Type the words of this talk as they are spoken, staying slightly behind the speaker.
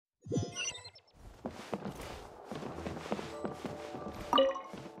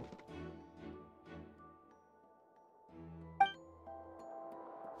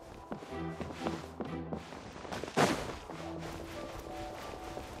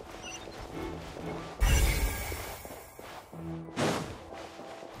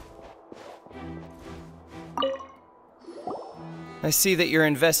I see that you're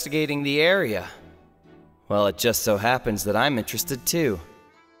investigating the area. Well, it just so happens that I'm interested too.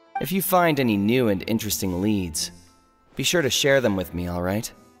 If you find any new and interesting leads, be sure to share them with me,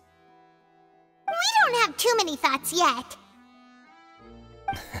 alright? We don't have too many thoughts yet.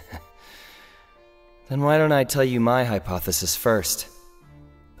 Then why don't I tell you my hypothesis first?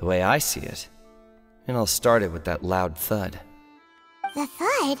 The way I see it. And I'll start it with that loud thud. The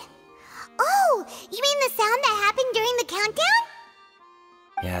thud? Oh, you mean the sound that happened during the countdown?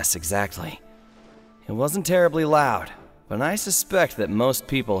 Yes, exactly. It wasn't terribly loud, but I suspect that most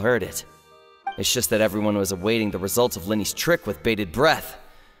people heard it. It's just that everyone was awaiting the results of Linny's trick with bated breath,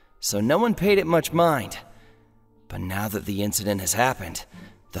 so no one paid it much mind. But now that the incident has happened,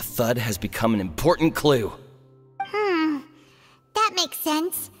 the thud has become an important clue. That makes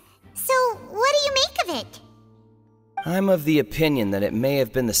sense. So, what do you make of it? I'm of the opinion that it may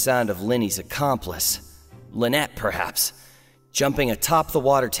have been the sound of Linny's accomplice, Lynette perhaps, jumping atop the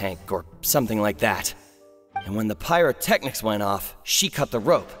water tank or something like that. And when the pyrotechnics went off, she cut the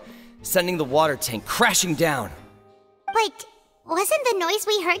rope, sending the water tank crashing down. But wasn't the noise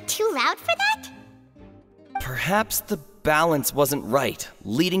we heard too loud for that? Perhaps the balance wasn't right,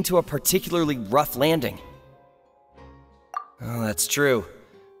 leading to a particularly rough landing. Oh, that's true.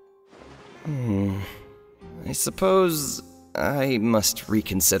 I suppose I must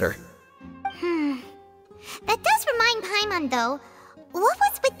reconsider. That does remind Paimon, though. What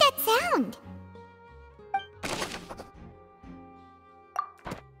was with that sound?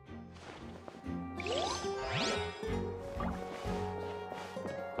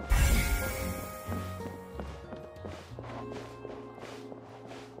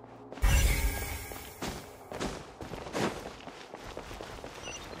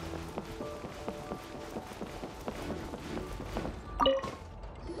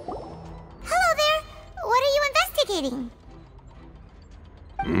 Hello there. What are you investigating?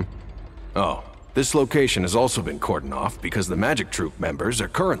 Oh, this location has also been cordoned off because the Magic Troop members are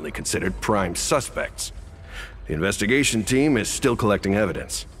currently considered prime suspects. The investigation team is still collecting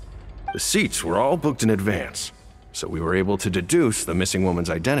evidence. The seats were all booked in advance, so we were able to deduce the missing woman's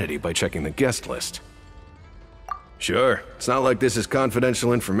identity by checking the guest list. Sure, it's not like this is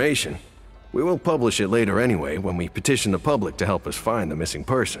confidential information. We will publish it later anyway when we petition the public to help us find the missing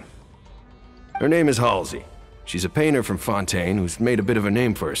person. Her name is Halsey. She's a painter from Fontaine who's made a bit of a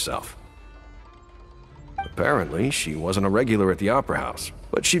name for herself. Apparently, she wasn't a regular at the Opera House,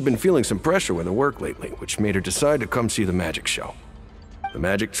 but she'd been feeling some pressure with her work lately, which made her decide to come see the magic show. The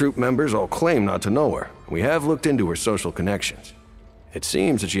Magic Troop members all claim not to know her. We have looked into her social connections. It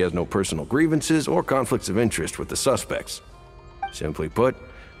seems that she has no personal grievances or conflicts of interest with the suspects. Simply put,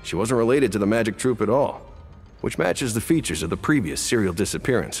 she wasn't related to the Magic Troop at all, which matches the features of the previous serial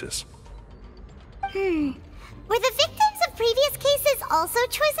disappearances. Were the victims of previous cases also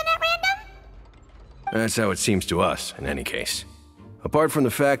chosen at random? That's how it seems to us, in any case. Apart from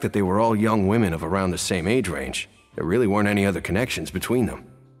the fact that they were all young women of around the same age range, there really weren't any other connections between them.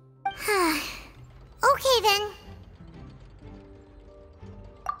 Okay then.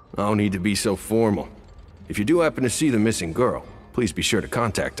 No need to be so formal. If you do happen to see the missing girl, please be sure to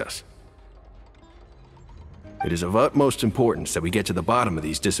contact us. It is of utmost importance that we get to the bottom of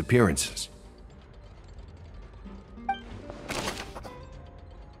these disappearances.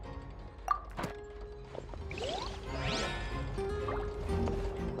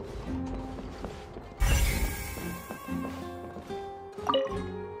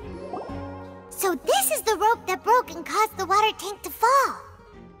 So this is the rope that broke and caused the water tank to fall.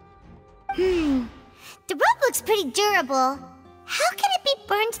 The rope looks pretty durable. How can it be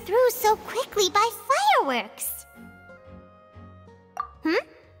burned through so quickly by fireworks? Why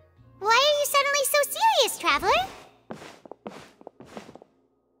are you suddenly so serious, Traveler?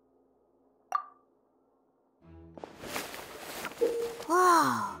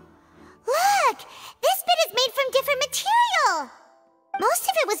 Whoa. Look! This bit is made from different material! Most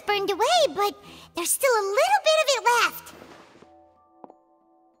of it was burned away, but there's still a little bit of it left.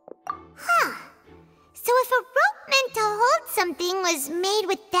 So if a rope meant to hold something was made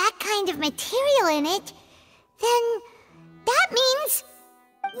with that kind of material in it, then that means...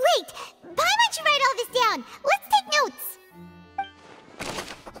 Wait! Why don't you write all this down? Let's take notes!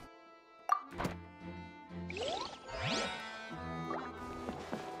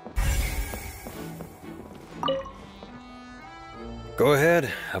 Go ahead,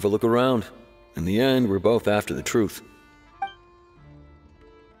 have a look around. In the end, we're both after the truth.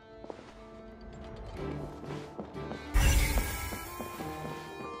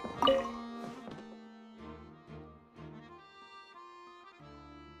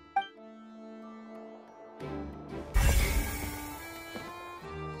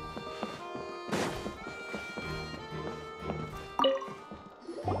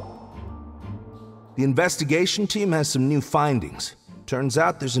 The investigation team has some new findings. Turns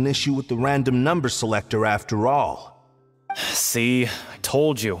out there's an issue with the random number selector after all. See, I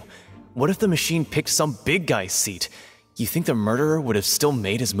told you. What if the machine picked some big guy's seat? You think the murderer would have still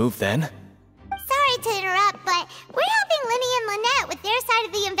made his move then? Sorry to interrupt, but we're helping Linny and Lynette with their side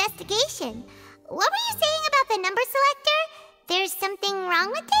of the investigation. What were you saying about the number selector? There's something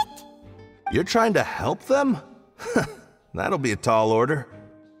wrong with it? You're trying to help them? That'll be a tall order.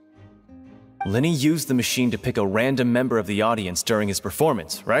 Linny used the machine to pick a random member of the audience during his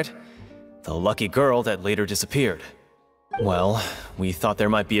performance, right? The lucky girl that later disappeared. Well, we thought there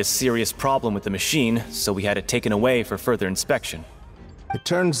might be a serious problem with the machine, so we had it taken away for further inspection. It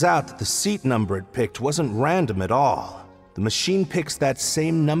turns out that the seat number it picked wasn't random at all. The machine picks that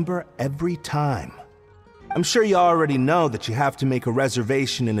same number every time. I'm sure you already know that you have to make a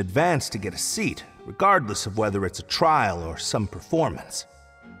reservation in advance to get a seat, regardless of whether it's a trial or some performance.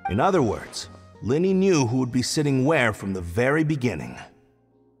 In other words, Linny knew who would be sitting where from the very beginning.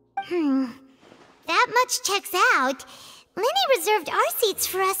 That much checks out. Linny reserved our seats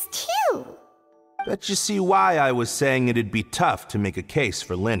for us too. Bet you see why I was saying it'd be tough to make a case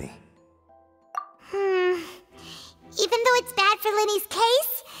for Linny. Even though it's bad for Linny's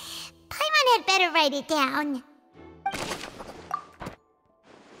case, Paimon had better write it down.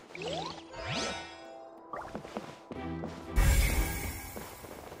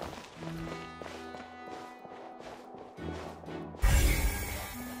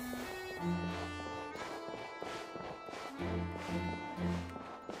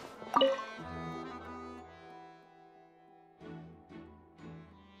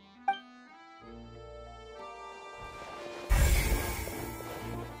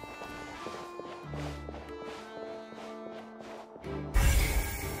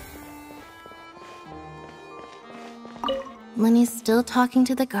 Linny's still talking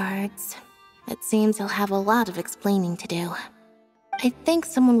to the guards. It seems he'll have a lot of explaining to do. I think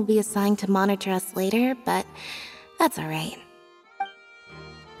someone will be assigned to monitor us later, but that's alright.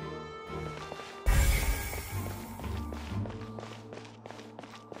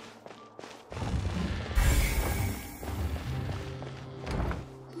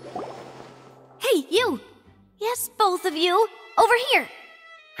 Hey, you! Yes, both of you! Over here!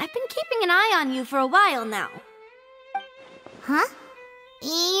 I've been keeping an eye on you for a while now. Huh?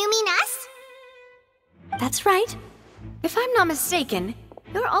 You mean us? That's right. If I'm not mistaken,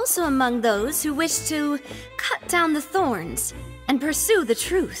 you're also among those who wish to cut down the thorns and pursue the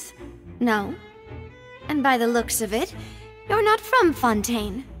truth. No? And by the looks of it, you're not from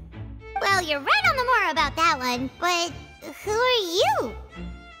Fontaine. Well, you're right on the more about that one, but who are you?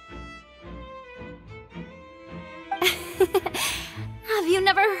 Have you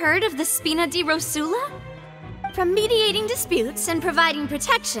never heard of the Spina di Rosula? From mediating disputes and providing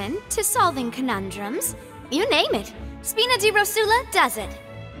protection to solving conundrums, you name it, Spina di Rosula does it.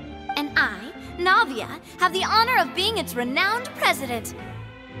 And I, Navia, have the honor of being its renowned president.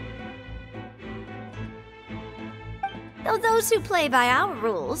 Though those who play by our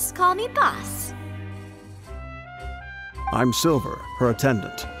rules call me boss. I'm Silver, her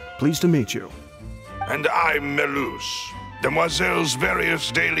attendant. Pleased to meet you. And I'm Melus. Demoiselle's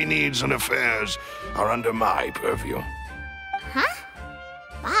various daily needs and affairs are under my purview. Huh?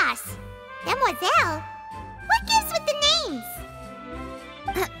 Boss? Demoiselle? What gives with the names?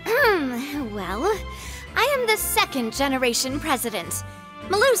 Well, I am the second generation president.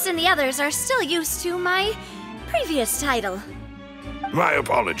 Melus and the others are still used to my previous title. My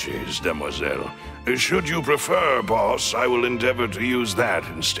apologies, Demoiselle. Should you prefer, boss, I will endeavor to use that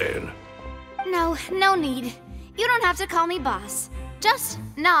instead. No, no need. You don't have to call me boss. Just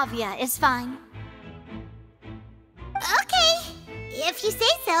Navia is fine. Okay, if you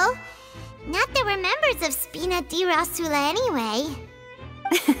say so. Not that we're members of Spina di Rosula anyway.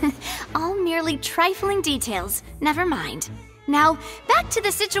 All merely trifling details. Never mind. Now, back to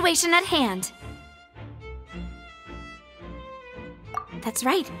the situation at hand. That's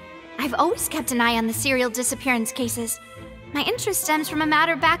right. I've always kept an eye on the serial disappearance cases. My interest stems from a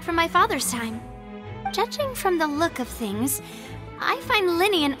matter back from my father's time. Judging from the look of things, I find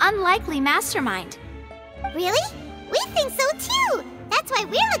Linny an unlikely mastermind. Really? We think so too! That's why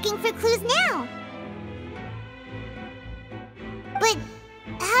we're looking for clues now. But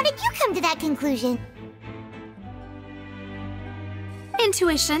how did you come to that conclusion?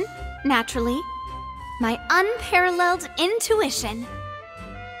 Intuition, naturally. My unparalleled intuition.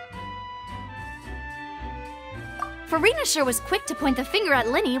 Farina sure was quick to point the finger at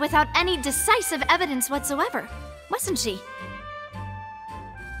Linny without any decisive evidence whatsoever, wasn't she?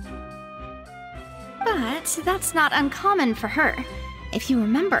 But that's not uncommon for her. If you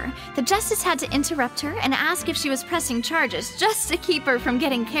remember, the Justice had to interrupt her and ask if she was pressing charges just to keep her from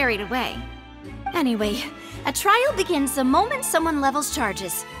getting carried away. Anyway, a trial begins the moment someone levels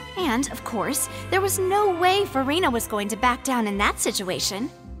charges. And, of course, there was no way Farina was going to back down in that situation.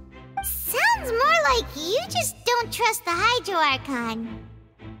 Sounds more like you just don't trust the Hydro Archon.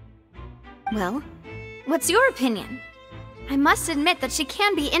 Well, what's your opinion? I must admit that she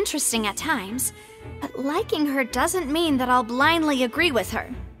can be interesting at times, but liking her doesn't mean that I'll blindly agree with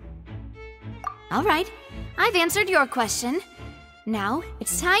her. All right, I've answered your question. Now,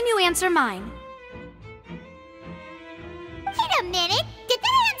 it's time you answer mine. Wait a minute, did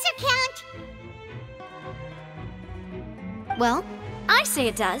that answer count? Well, I say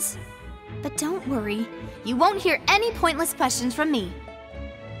it does. But don't worry, you won't hear any pointless questions from me.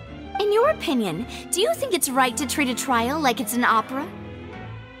 In your opinion, do you think it's right to treat a trial like it's an opera?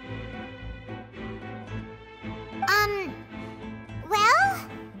 Well?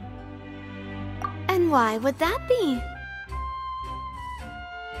 And why would that be?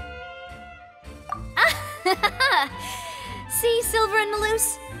 See, Silver and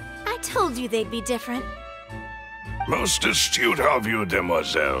Malus? I told you they'd be different. Most astute of you,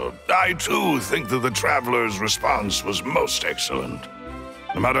 demoiselle. I too think that the Traveler's response was most excellent.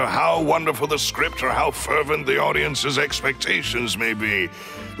 No matter how wonderful the script or how fervent the audience's expectations may be,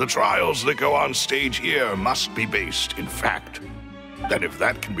 the trials that go on stage here must be based in fact. And if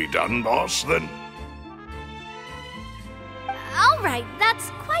that can be done, boss, then... All right,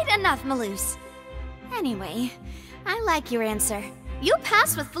 that's quite enough, Malus. Anyway, I like your answer. You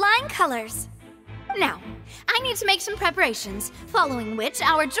pass with flying colors. Now, I need to make some preparations, following which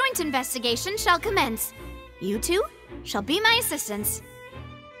our joint investigation shall commence. You two shall be my assistants.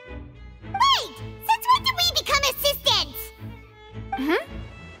 Wait! Since when did we become assistants?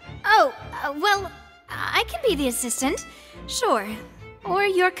 Oh, well, I can be the assistant, sure. Or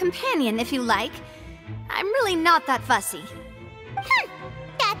your companion, if you like. I'm really not that fussy.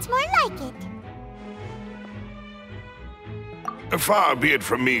 That's more like it. Far be it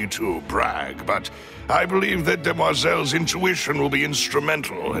from me to brag, but I believe that Demoiselle's intuition will be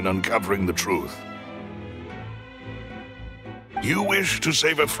instrumental in uncovering the truth. You wish to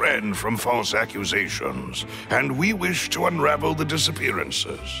save a friend from false accusations, and we wish to unravel the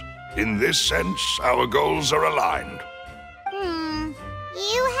disappearances. In this sense, our goals are aligned.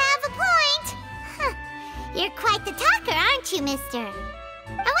 You have a point. You're quite the talker, aren't you, mister?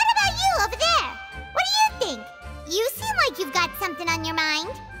 And what about you over there? What do you think? You seem like you've got something on your mind.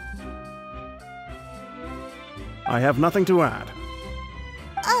 I have nothing to add.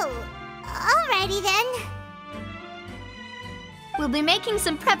 Oh, alrighty then. We'll be making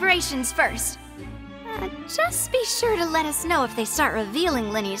some preparations first. Just be sure to let us know if they start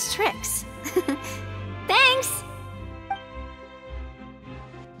revealing Linny's tricks. Thanks!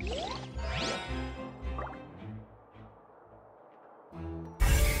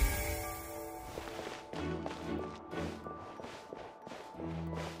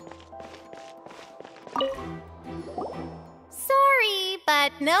 Sorry,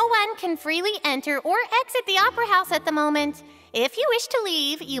 but no one can freely enter or exit the Opera House at the moment. If you wish to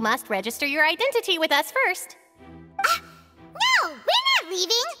leave, you must register your identity with us first. No, we're not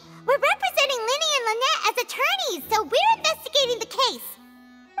leaving. We're representing Linny and Lynette as attorneys, so we're investigating the case.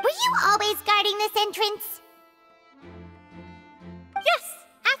 Were you always guarding this entrance? Yes,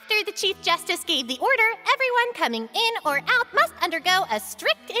 after the Chief Justice gave the order, everyone coming in or out must undergo a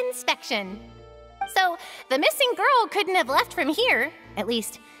strict inspection. So, the missing girl couldn't have left from here, at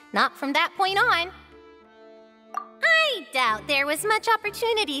least not from that point on. I doubt there was much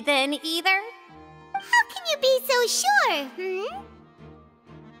opportunity then, either. How can you be so sure,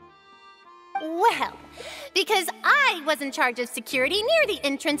 Well, because I was in charge of security near the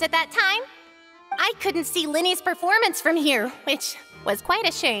entrance at that time. I couldn't see Linny's performance from here, which was quite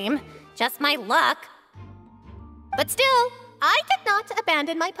a shame. Just my luck. But still, I did not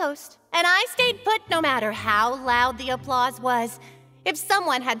abandon my post, and I stayed put no matter how loud the applause was. If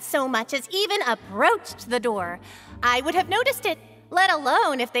someone had so much as even approached the door, I would have noticed it, let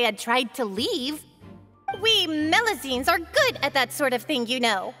alone if they had tried to leave. We Melazines are good at that sort of thing, you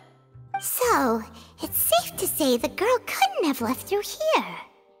know. So, it's safe to say the girl couldn't have left through here.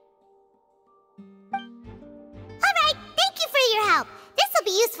 Alright, thank you for your help. This'll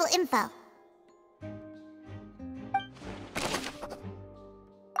be useful info.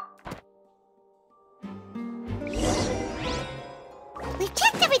 We've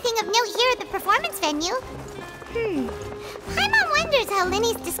checked everything of note here at the performance venue. Paimon wonders how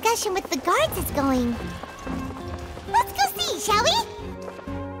Linny's discussion with the guards is going. Let's go see, shall we?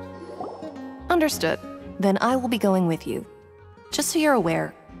 Understood. Then I will be going with you. Just so you're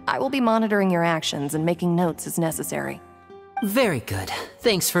aware, I will be monitoring your actions and making notes as necessary. Very good.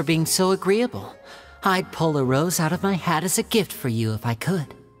 Thanks for being so agreeable. I'd pull a rose out of my hat as a gift for you if I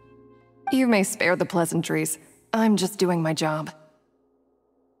could. You may spare the pleasantries. I'm just doing my job.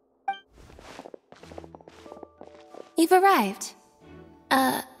 You've arrived.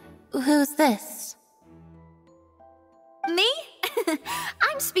 Who's this? Me?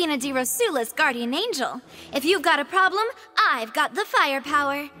 I'm Spina di Rosula's guardian angel. If you've got a problem, I've got the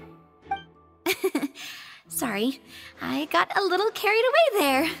firepower. Sorry, I got a little carried away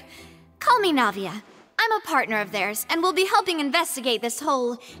there. Call me Navia. I'm a partner of theirs, and will be helping investigate this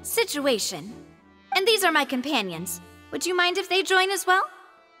whole situation. And these are my companions. Would you mind if they join as well?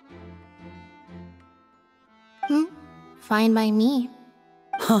 Fine by me.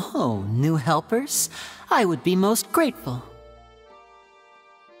 Oh, new helpers? I would be most grateful.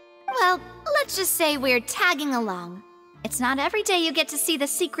 Well, let's just say we're tagging along. It's not every day you get to see the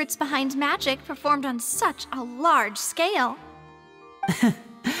secrets behind magic performed on such a large scale.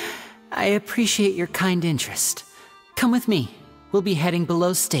 I appreciate your kind interest. Come with me. We'll be heading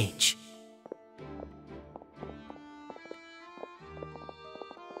below stage.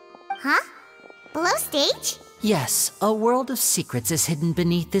 Huh? Below stage? Yes, a world of secrets is hidden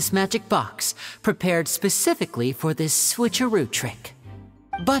beneath this magic box, prepared specifically for this switcheroo trick.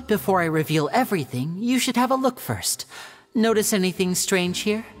 But before I reveal everything, you should have a look first. Notice anything strange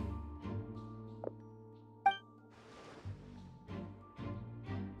here?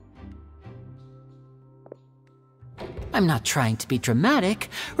 I'm not trying to be dramatic.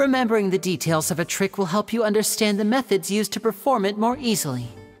 Remembering the details of a trick will help you understand the methods used to perform it more easily.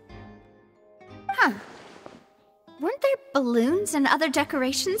 Huh. Weren't there balloons and other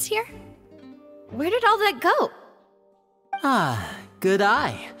decorations here? Where did all that go? Ah, good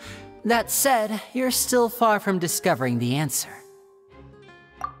eye. That said, you're still far from discovering the answer.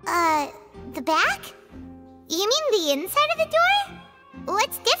 The back? You mean the inside of the door?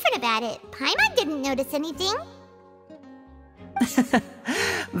 What's different about it? Paimon didn't notice anything.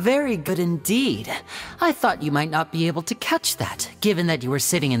 Very good indeed. I thought you might not be able to catch that, given that you were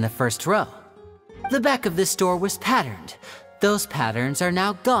sitting in the first row. The back of this door was patterned. Those patterns are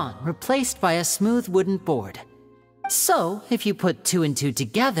now gone, replaced by a smooth wooden board. So, if you put 2 and 2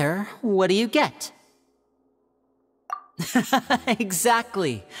 together, what do you get?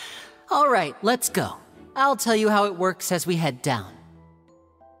 Exactly. All right, let's go. I'll tell you how it works as we head down.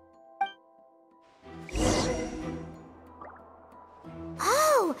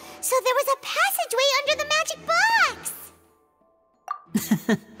 Oh, so there was a passageway under the magic box!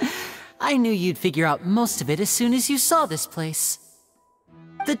 I knew you'd figure out most of it as soon as you saw this place.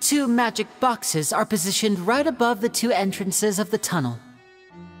 The 2 magic boxes are positioned right above the 2 entrances of the tunnel.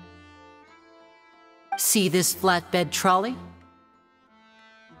 See this flatbed trolley?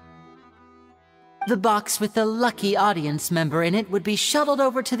 The box with the lucky audience member in it would be shuttled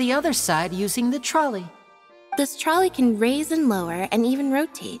over to the other side using the trolley. This trolley can raise and lower and even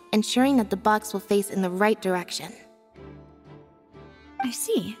rotate, ensuring that the box will face in the right direction. I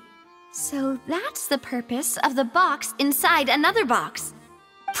see. So that's the purpose of the box inside another box.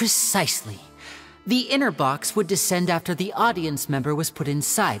 Precisely. The inner box would descend after the audience member was put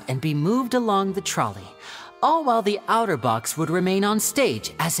inside and be moved along the trolley, all while the outer box would remain on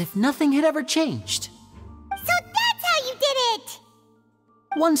stage as if nothing had ever changed. So that's how you did it!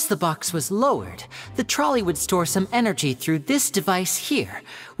 Once the box was lowered, the trolley would store some energy through this device here,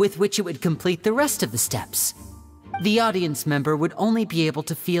 with which it would complete the rest of the steps. The audience member would only be able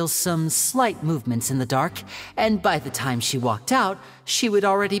to feel some slight movements in the dark, and by the time she walked out, she would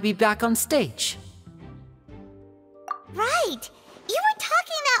already be back on stage. Right! You were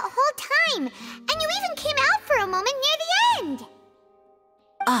talking that whole time, and you even came out for a moment near the end!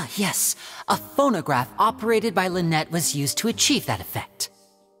 Ah, yes. A phonograph operated by Lynette was used to achieve that effect.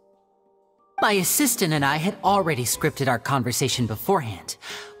 My assistant and I had already scripted our conversation beforehand.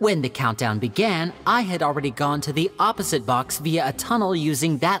 When the countdown began, I had already gone to the opposite box via a tunnel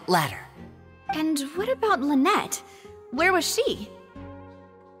using that ladder. And what about Lynette? Where was she?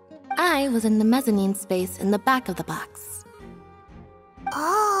 I was in the mezzanine space in the back of the box.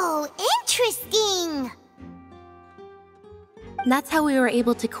 Oh, interesting! That's how we were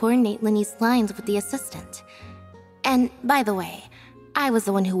able to coordinate Linny's lines with the assistant. And, by the way, I was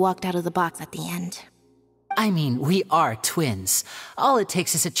the one who walked out of the box at the end. I mean, we are twins. All it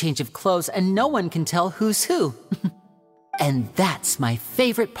takes is a change of clothes and no one can tell who's who. And that's my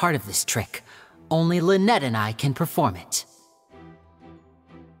favorite part of this trick. Only Lynette and I can perform it.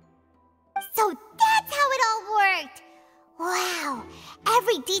 So that's how it all worked! Wow,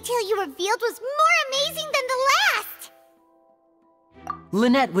 every detail you revealed was more amazing than the last!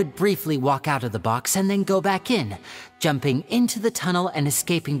 Lynette would briefly walk out of the box and then go back in, jumping into the tunnel and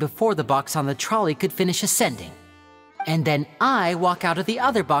escaping before the box on the trolley could finish ascending. And then I walk out of the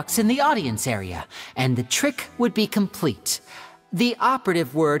other box in the audience area, and the trick would be complete. The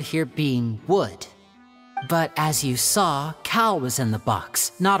operative word here being would. But as you saw, Cal was in the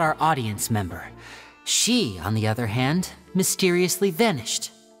box, not our audience member. She, on the other hand, mysteriously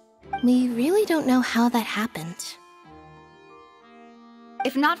vanished. We really don't know how that happened.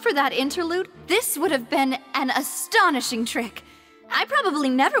 If not for that interlude, this would have been an astonishing trick. I probably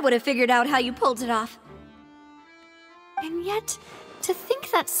never would have figured out how you pulled it off. And yet, to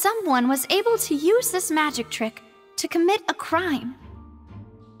think that someone was able to use this magic trick to commit a crime.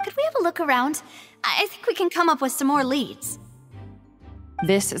 Could we have a look around? I think we can come up with some more leads.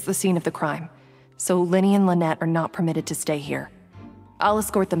 This is the scene of the crime, so Linny and Lynette are not permitted to stay here. I'll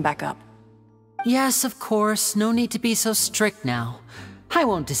escort them back up. Yes, of course. No need to be so strict now. I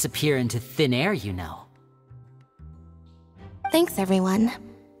won't disappear into thin air, you know. Thanks, everyone.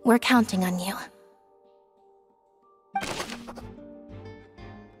 We're counting on you.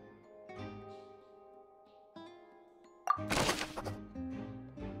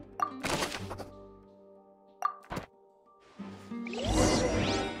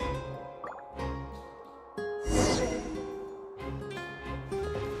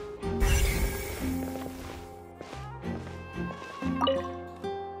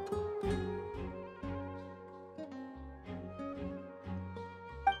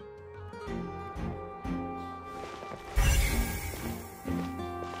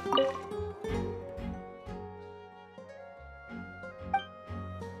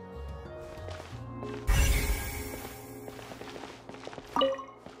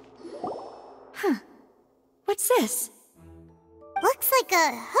 What's this? Looks like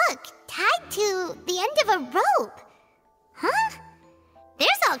a hook tied to the end of a rope. Huh? There's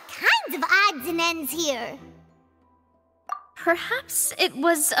all kinds of odds and ends here. Perhaps it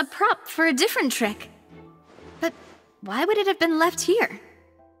was a prop for a different trick. But why would it have been left here?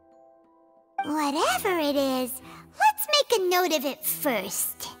 Whatever it is, let's make a note of it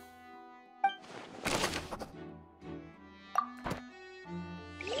first.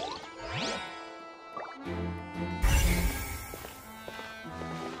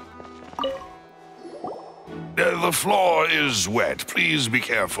 The floor is wet. Please be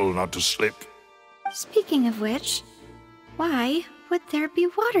careful not to slip. Speaking of which, why would there be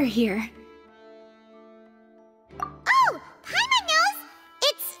water here? Oh, Paimon knows!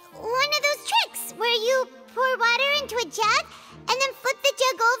 It's one of those tricks where you pour water into a jug and then flip the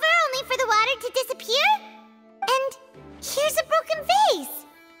jug over only for the water to disappear? And here's a broken vase.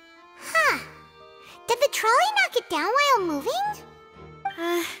 Huh. Did the trolley knock it down while moving?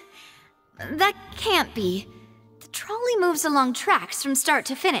 That can't be. The trolley moves along tracks from start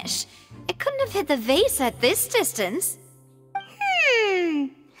to finish. It couldn't have hit the vase at this distance.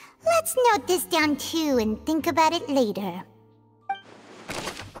 Let's note this down too and think about it later.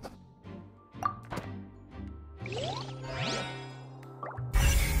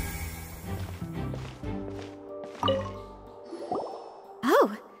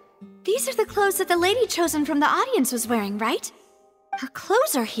 Oh, these are the clothes that the lady chosen from the audience was wearing, right? Her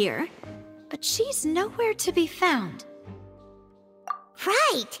clothes are here, but she's nowhere to be found.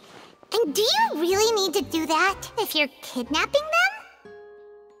 Right. And do you really need to do that if you're kidnapping them?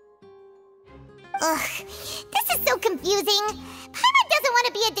 Ugh, this is so confusing. Paimon doesn't want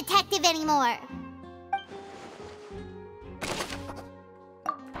to be a detective anymore.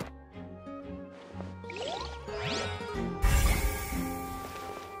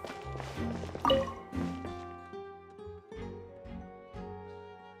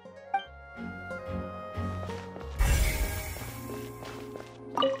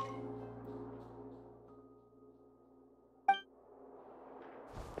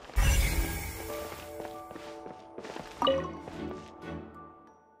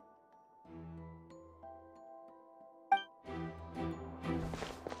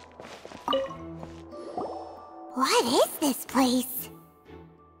 What is this place?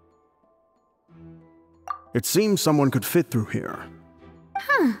 It seems someone could fit through here.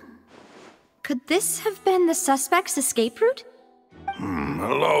 Huh. Could this have been the suspect's escape route?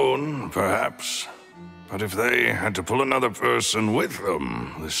 Alone, perhaps. But if they had to pull another person with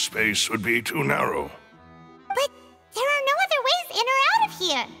them, the space would be too narrow. But there are no other ways in or out of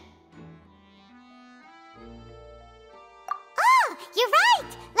here. Oh, you're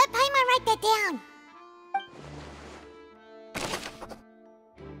right! Let Paimon write that down.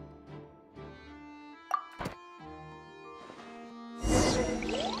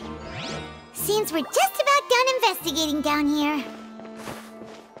 Seems we're just about done investigating down here.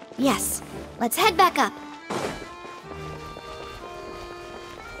 Yes, let's head back up.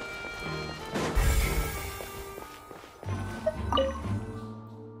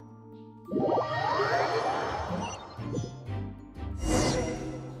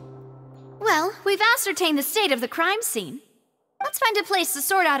 Well, we've ascertained the state of the crime scene. Let's find a place to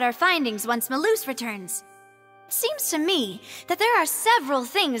sort out our findings once Malus returns. It seems to me that there are several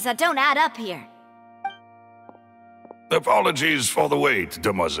things that don't add up here. Apologies for the wait,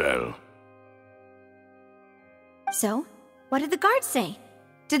 demoiselle. So, what did the guards say?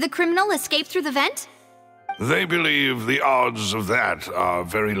 Did the criminal escape through the vent? They believe the odds of that are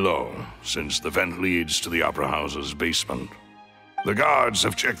very low, since the vent leads to the Opera House's basement. The guards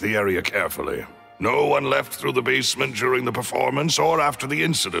have checked the area carefully. No one left through the basement during the performance or after the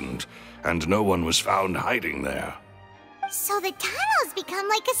incident, and no one was found hiding there. So the tunnels become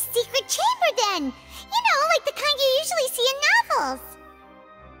like a secret chamber then! You know, like the kind you usually see in novels!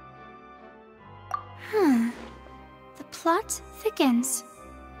 The plot thickens.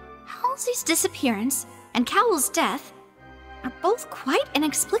 Halsey's disappearance and Cowell's death are both quite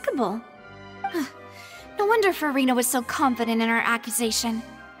inexplicable. No wonder Farina was so confident in her accusation.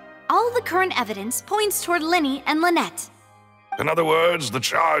 All the current evidence points toward Linny and Lynette. In other words, the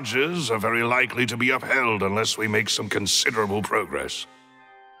charges are very likely to be upheld unless we make some considerable progress.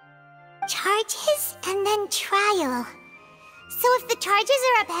 Charges and then trial. So if the charges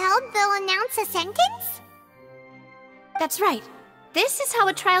are upheld, they'll announce a sentence? That's right. This is how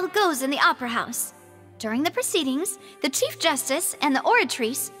a trial goes in the Opera House. During the proceedings, the Chief Justice and the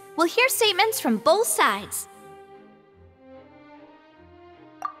Oratrice will hear statements from both sides.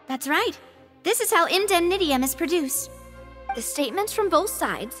 That's right. This is how indemnitium is produced. The statements from both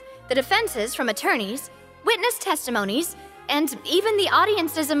sides, the defenses from attorneys, witness testimonies, and even the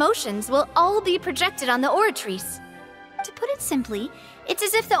audience's emotions will all be projected on the Oratrice. To put it simply, it's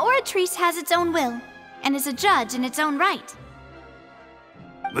as if the Oratrice has its own will, and is a judge in its own right.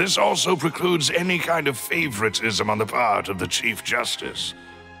 This also precludes any kind of favoritism on the part of the Chief Justice.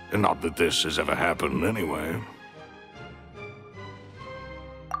 And not that this has ever happened anyway.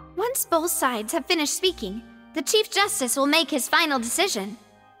 Once both sides have finished speaking, the Chief Justice will make his final decision.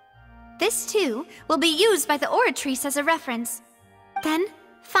 This, too, will be used by the Oratrice as a reference. Then,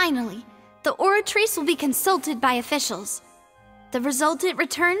 finally, the Oratrice will be consulted by officials. The result it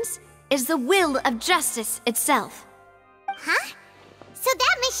returns is the will of justice itself. Huh? So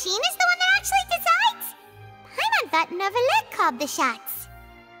that machine is the one that actually decides? Paimon thought Neuvillette called the shots.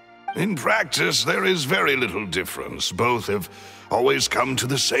 In practice, there is very little difference. Both have always come to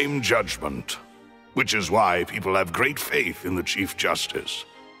the same judgment, which is why people have great faith in the Chief Justice.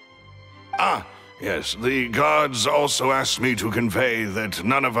 Ah, yes, the guards also asked me to convey that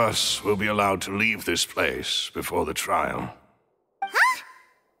none of us will be allowed to leave this place before the trial. Huh?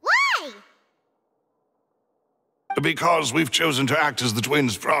 Why? Because we've chosen to act as the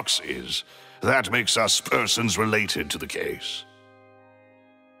twins' proxies. That makes us persons related to the case.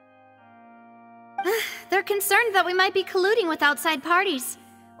 They're concerned that we might be colluding with outside parties,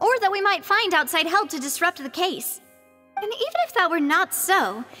 or that we might find outside help to disrupt the case. And even if that were not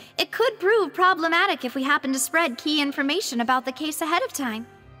so, it could prove problematic if we happen to spread key information about the case ahead of time.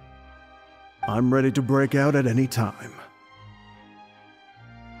 I'm ready to break out at any time.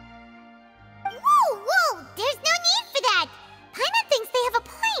 Whoa, whoa! There's no need for that! Paimon thinks they have a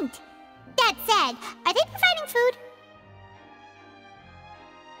point. That said, are they providing food?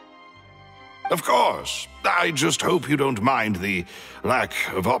 Of course. I just hope you don't mind the lack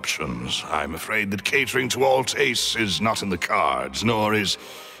of options. I'm afraid that catering to all tastes is not in the cards, nor is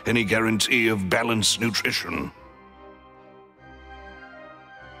any guarantee of balanced nutrition.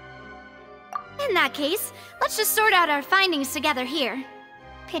 In that case, let's just sort out our findings together here.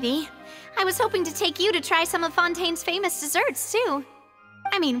 Pity. I was hoping to take you to try some of Fontaine's famous desserts, too.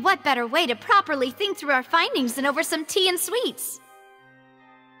 I mean, what better way to properly think through our findings than over some tea and sweets?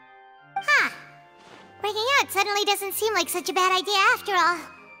 Huh. Breaking out suddenly doesn't seem like such a bad idea after all.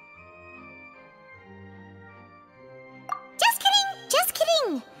 Just kidding! Just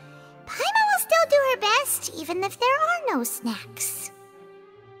kidding! Paimon will still do her best, even if there are no snacks.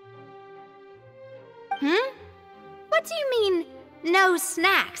 What do you mean, no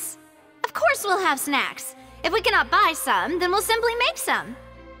snacks? Of course we'll have snacks. If we cannot buy some, then we'll simply make some.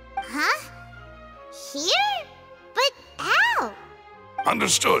 Huh? Here? But how?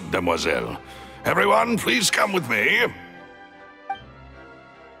 Understood, demoiselle. Everyone, please come with me.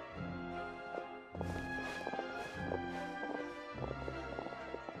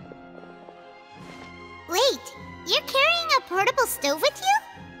 Wait, you're carrying a portable stove with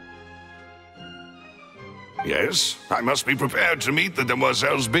you? Yes, I must be prepared to meet the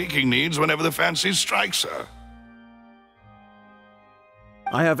demoiselle's baking needs whenever the fancy strikes her.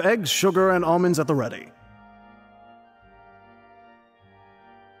 I have eggs, sugar, and almonds at the ready.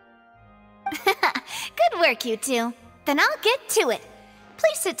 Good work, you two. Then I'll get to it.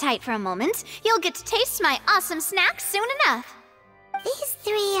 Please sit tight for a moment. You'll get to taste my awesome snacks soon enough. These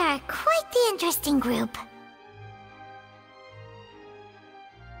three are quite the interesting group.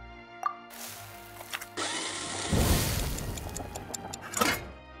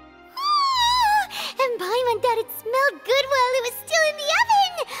 And Paimon thought it smelled good while it was still in the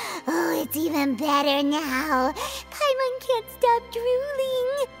oven! Oh, it's even better now. Paimon can't stop drooling.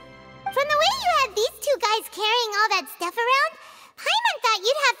 From the way you had these two guys carrying all that stuff around, Paimon thought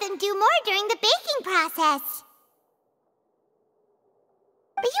you'd have them do more during the baking process.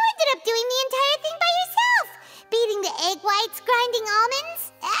 But you ended up doing the entire thing by yourself! Beating the egg whites, grinding almonds,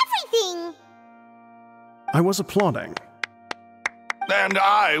 everything! I was applauding. And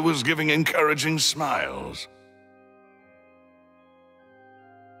I was giving encouraging smiles.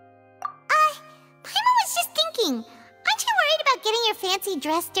 Paimon was just thinking, aren't you worried about getting your fancy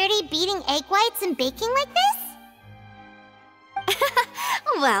dress dirty beating egg whites and baking like this?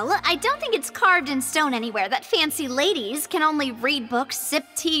 Well, I don't think it's carved in stone anywhere that fancy ladies can only read books, sip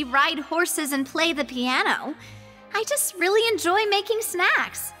tea, ride horses, and play the piano. I just really enjoy making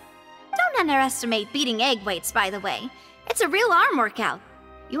snacks. Don't underestimate beating egg whites, by the way. It's a real arm workout.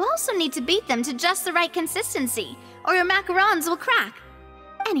 You also need to beat them to just the right consistency, or your macarons will crack.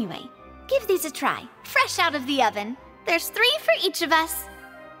 Anyway, give these a try, fresh out of the oven. There's 3 for each of us.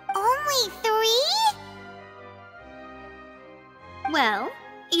 Only 3? Well,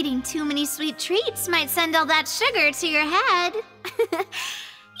 eating too many sweet treats might send all that sugar to your head.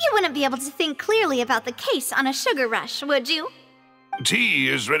 You wouldn't be able to think clearly about the case on a sugar rush, would you? Tea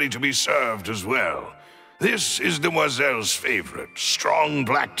is ready to be served as well. This is Demoiselle's favorite, strong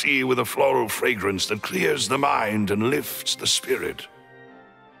black tea with a floral fragrance that clears the mind and lifts the spirit.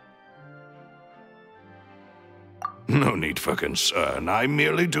 No need for concern. I'm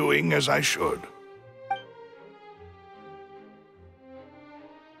merely doing as I should.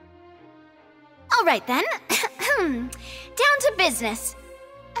 All right then. Down to business.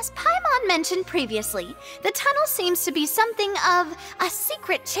 As Paimon mentioned previously, the tunnel seems to be something of a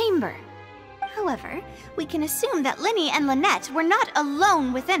secret chamber. However, we can assume that Linny and Lynette were not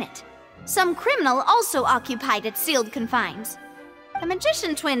alone within it. Some criminal also occupied its sealed confines. The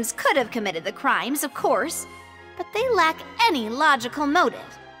magician twins could have committed the crimes, of course, but they lack any logical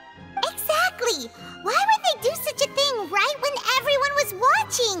motive. Exactly! Why would they do such a thing right when everyone was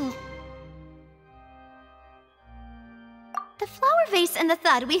watching? The flower vase and the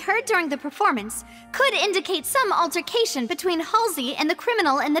thud we heard during the performance could indicate some altercation between Halsey and the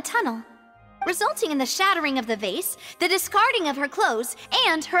criminal in the tunnel, resulting in the shattering of the vase, the discarding of her clothes,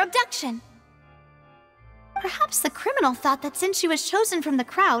 and her abduction. Perhaps the criminal thought that since she was chosen from the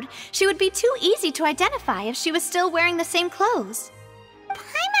crowd, she would be too easy to identify if she was still wearing the same clothes.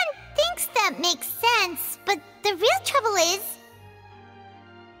 Paimon thinks that makes sense, but the real trouble is...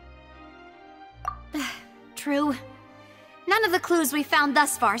 True. None of the clues we found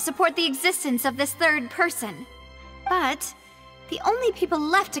thus far support the existence of this third person. But the only people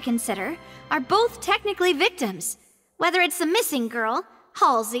left to consider are both technically victims, whether it's the missing girl,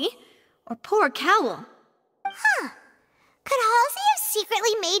 Halsey, or poor Cowell. Huh. Could Halsey have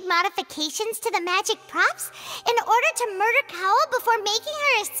secretly made modifications to the magic props in order to murder Cowell before making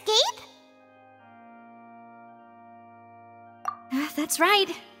her escape? That's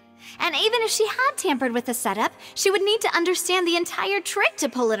right. And even if she had tampered with the setup, she would need to understand the entire trick to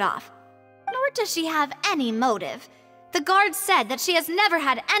pull it off. Nor does she have any motive. The guard said that she has never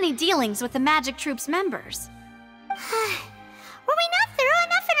had any dealings with the Magic Troop's members. Were we not thorough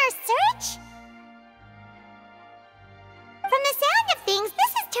enough in our search? From the sound of things,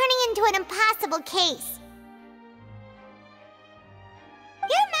 this is turning into an impossible case.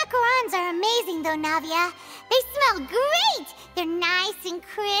 Your macarons are amazing though, Navia. They smell great! They're nice and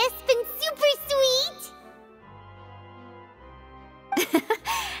crisp and super sweet!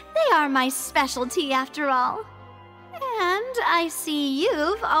 They are my specialty after all. And I see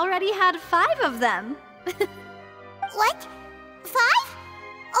you've already had 5 of them. What? 5?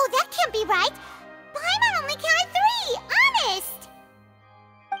 Oh, that can't be right. Paimon only counted 3, honest!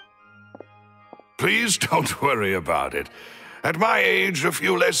 Please don't worry about it. At my age, a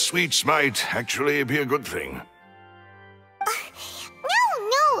few less sweets might actually be a good thing.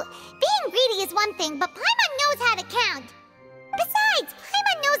 No! Being greedy is one thing, but Paimon knows how to count. Besides,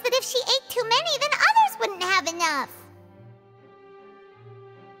 Paimon knows that if she ate too many, then others wouldn't have enough.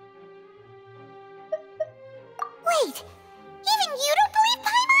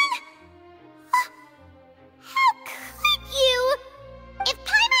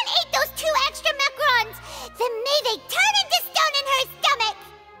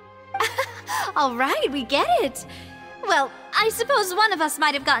 All right, we get it. Well, I suppose one of us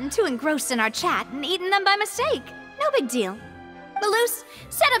might have gotten too engrossed in our chat and eaten them by mistake. No big deal. Malus,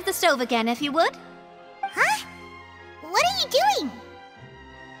 set up the stove again if you would. Huh? What are you doing?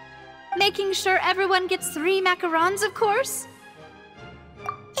 Making sure everyone gets 3 macarons, of course.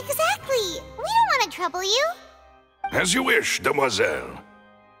 Exactly. We don't want to trouble you. As you wish, demoiselle.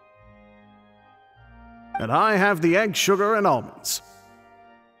 And I have the egg, sugar, and almonds.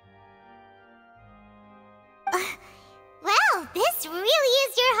 Well, this really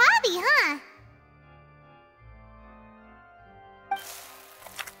is your hobby, huh?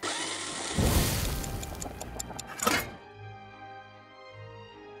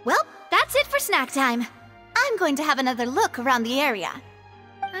 Well, that's it for snack time. I'm going to have another look around the area.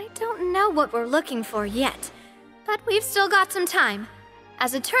 I don't know what we're looking for yet, but we've still got some time.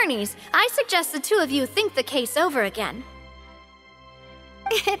 As attorneys, I suggest the 2 of you think the case over again.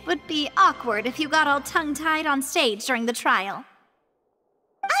 It would be awkward if you got all tongue-tied on stage during the trial. All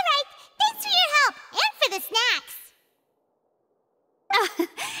right, thanks for your help, and for the snacks.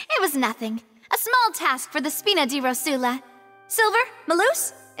 It was nothing. A small task for the Spina di Rosula. Silver,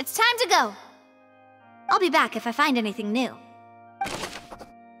 Malus, it's time to go. I'll be back if I find anything new. What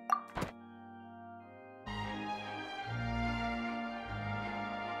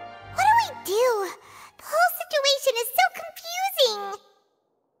do we do? The whole situation is so confusing.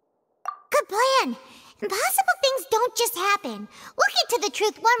 Good plan. Impossible things don't just happen. We'll get to the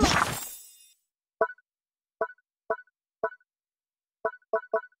truth one way.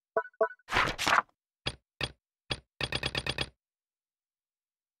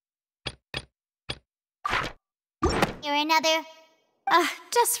 You're another...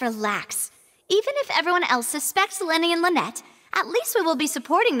 Just relax. Even if everyone else suspects Lenny and Lynette, at least we will be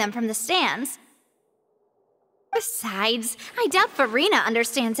supporting them from the stands. Besides, I doubt Farina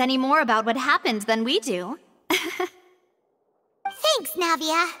understands any more about what happened than we do. Thanks,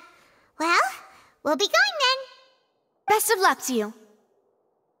 Navia. Well, we'll be going then. Best of luck to you.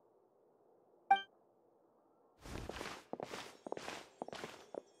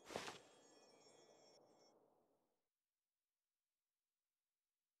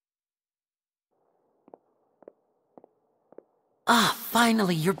 Ah,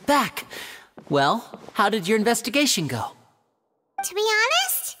 finally, you're back. Well, how did your investigation go? To be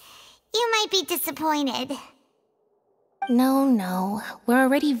honest, you might be disappointed. No. We're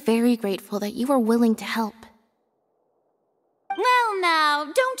already very grateful that you were willing to help. Well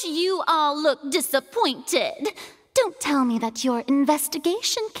now, don't you all look disappointed? Don't tell me that your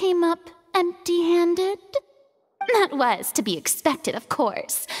investigation came up empty-handed. That was to be expected, of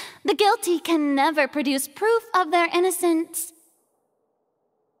course. The guilty can never produce proof of their innocence.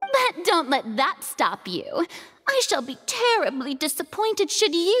 But don't let that stop you. I shall be terribly disappointed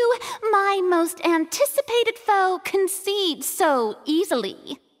should you, my most anticipated foe, concede so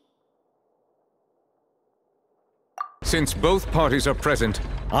easily. Since both parties are present,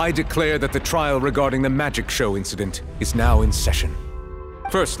 I declare that the trial regarding the magic show incident is now in session.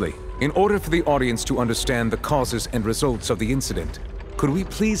 Firstly, in order for the audience to understand the causes and results of the incident, could we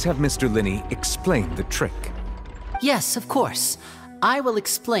please have Mr. Linney explain the trick? Yes, of course. I will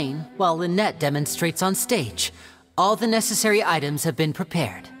explain while Lynette demonstrates on stage. All the necessary items have been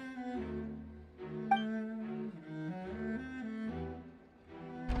prepared.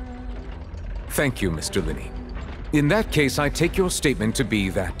 Thank you, Mr. Linney. In that case, I take your statement to be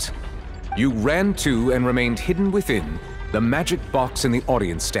that you ran to and remained hidden within the magic box in the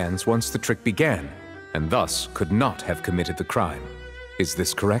audience stands once the trick began, and thus could not have committed the crime. Is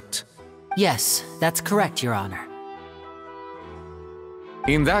this correct? Yes, that's correct, Your Honor.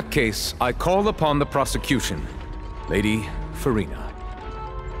 In that case, I call upon the prosecution. Lady Farina,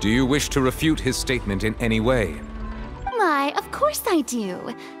 do you wish to refute his statement in any way? Why, of course I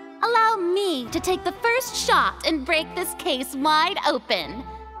do. Allow me to take the first shot and break this case wide open.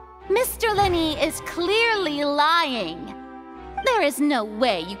 Mr. Linney is clearly lying. There is no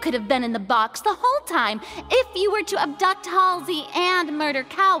way you could have been in the box the whole time if you were to abduct Halsey and murder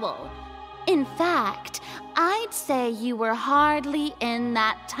Cowell. In fact, I'd say you were hardly in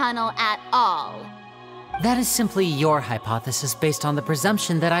that tunnel at all. That is simply your hypothesis based on the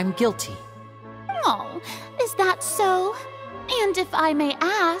presumption that I'm guilty. Oh, is that so? And if I may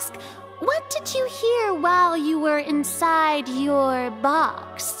ask, what did you hear while you were inside your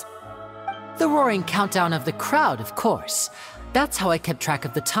box? The roaring countdown of the crowd, of course. That's how I kept track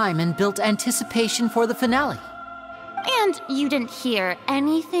of the time and built anticipation for the finale. And you didn't hear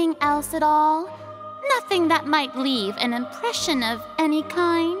anything else at all? Nothing that might leave an impression of any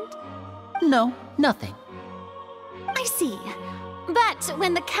kind? No, nothing. I see. But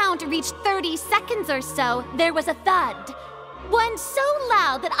when the count reached 30 seconds or so, there was a thud. One so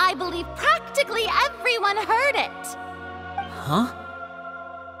loud that I believe practically everyone heard it. Huh?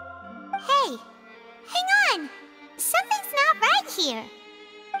 Hey, hang on! Something's not right here.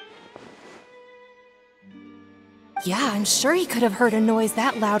 Yeah, I'm sure he could have heard a noise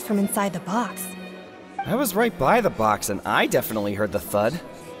that loud from inside the box. I was right by the box, and I definitely heard the thud.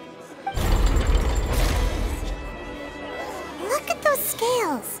 Look at those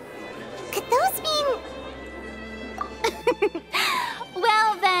scales. Could those mean...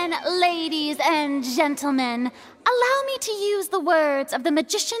 Well then, ladies and gentlemen, allow me to use the words of the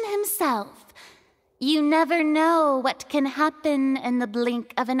magician himself. You never know what can happen in the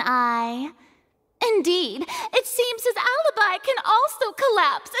blink of an eye. Indeed, it seems his alibi can also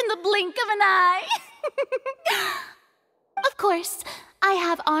collapse in the blink of an eye. Of course, I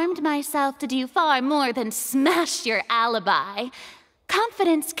have armed myself to do far more than smash your alibi.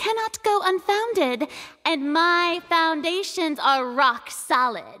 Confidence cannot go unfounded, and my foundations are rock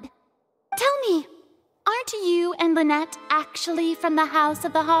solid. Tell me, aren't you and Lynette actually from the House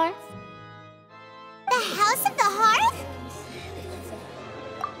of the Hearth? The House of the Hearth?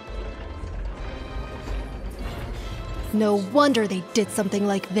 No wonder they did something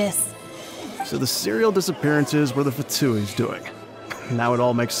like this. So the serial disappearances were the Fatui's doing. Now it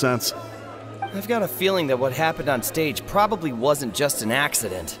all makes sense. I've got a feeling that what happened on stage probably wasn't just an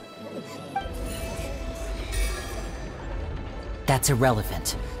accident. That's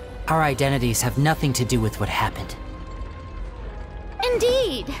irrelevant. Our identities have nothing to do with what happened.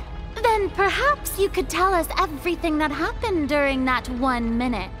 Indeed. Then perhaps you could tell us everything that happened during that 1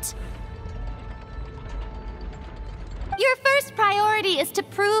 minute. Your first priority is to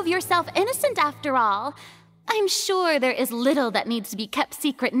prove yourself innocent after all. I'm sure there is little that needs to be kept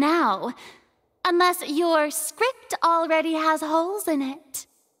secret now. Unless your script already has holes in it.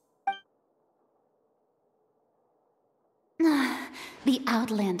 The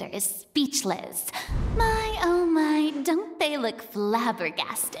Outlander is speechless. My, oh my, don't they look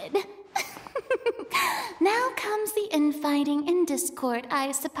flabbergasted? Now comes the infighting and discord,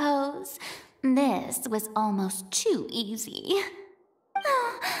 I suppose. This was almost too easy.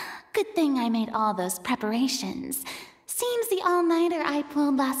 Good thing I made all those preparations. Seems the all-nighter I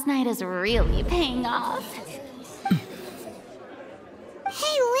pulled last night is really paying off.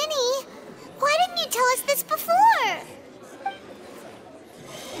 Hey, Linny! Why didn't you tell us this before?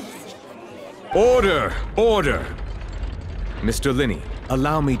 Order! Order! Mr. Linney,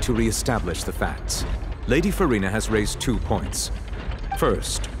 allow me to re-establish the facts. Lady Farina has raised 2 points.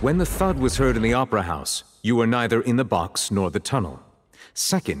 First, when the thud was heard in the Opera House, you were neither in the box nor the tunnel.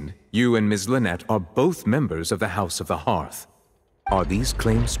 Second, you and Ms. Lynette are both members of the House of the Hearth. Are these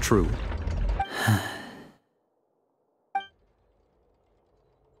claims true?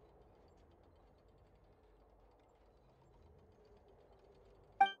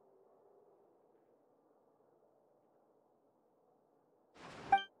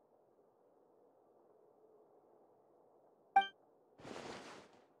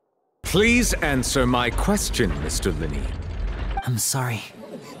 Please answer my question, Mr. Linney. I'm sorry.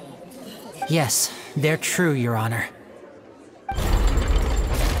 Yes, they're true, Your Honor.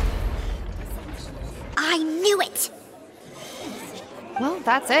 I knew it! Well,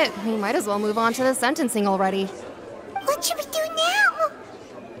 that's it. We might as well move on to the sentencing already. What should we do now?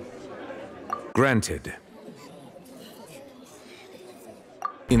 Granted.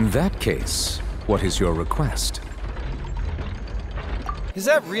 In that case, what is your request? Is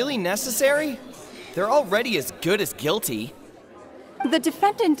that really necessary? They're already as good as guilty. The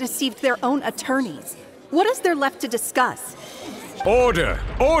defendant deceived their own attorneys. What is there left to discuss? Order!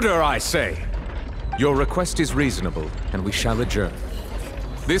 Order, I say! Your request is reasonable, and we shall adjourn.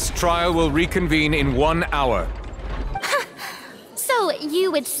 This trial will reconvene in 1 hour. So you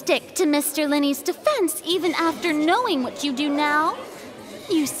would stick to Mr. Linney's defense even after knowing what you do now?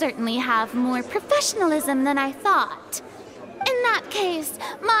 You certainly have more professionalism than I thought. In that case,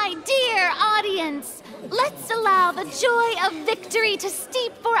 my dear audience, let's allow the joy of victory to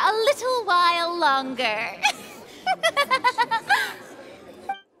steep for a little while longer.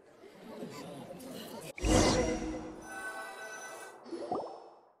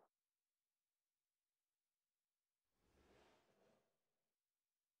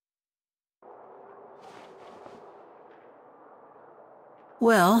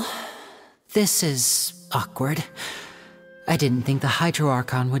 Well, this is awkward. I didn't think the Hydro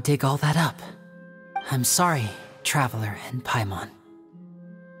Archon would dig all that up. I'm sorry, Traveler and Paimon.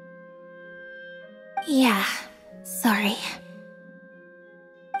 Yeah, sorry.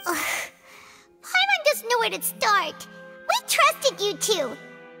 Paimon doesn't know where to start. We trusted you two.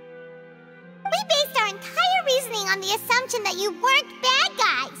 We based our entire reasoning on the assumption that you weren't bad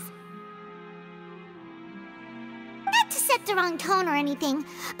guys. Not to set the wrong tone or anything,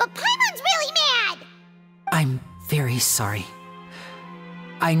 but Paimon's really mad! I'm very sorry.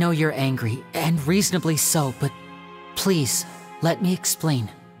 I know you're angry, and reasonably so, but please, let me explain.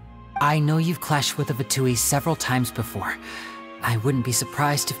 I know you've clashed with the Fatui several times before. I wouldn't be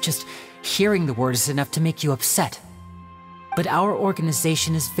surprised if just hearing the word is enough to make you upset. But our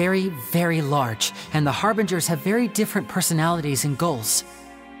organization is very, very large, and the Harbingers have very different personalities and goals.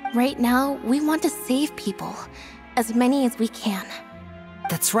 Right now, we want to save people. As many as we can.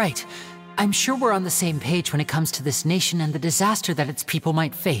 That's right. I'm sure we're on the same page when it comes to this nation and the disaster that its people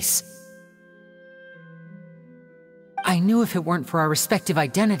might face. I knew if it weren't for our respective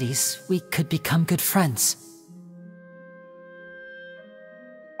identities, we could become good friends.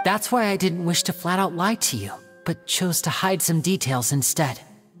 That's why I didn't wish to flat out lie to you, but chose to hide some details instead.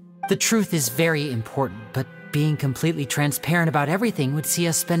 The truth is very important, but being completely transparent about everything would see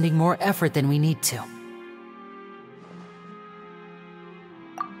us spending more effort than we need to.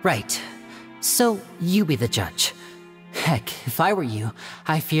 Right. So, you be the judge. Heck, if I were you,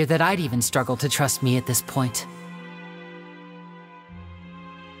 I fear that I'd even struggle to trust me at this point.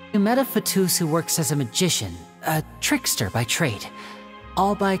 You met a Fatus who works as a magician, a trickster by trade.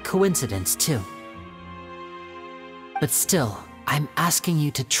 All by coincidence, too. But still, I'm asking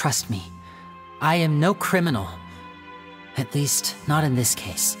you to trust me. I am no criminal. At least, not in this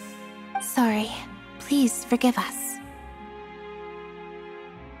case. Sorry. Please forgive us.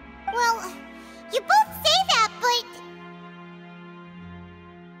 Well, you both say that, but...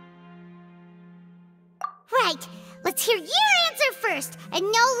 Right, let's hear your answer first, and no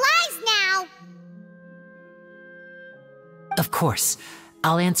lies now! Of course.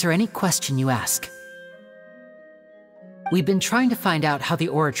 I'll answer any question you ask. We've been trying to find out how the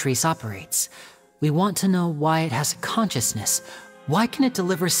Oratrice operates. We want to know why it has a consciousness. Why can it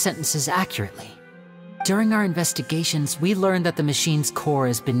deliver sentences accurately? During our investigations, we learned that the machine's core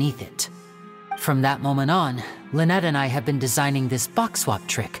is beneath it. From that moment on, Lynette and I have been designing this box swap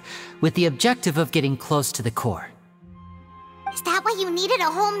trick, with the objective of getting close to the core. Is that why you needed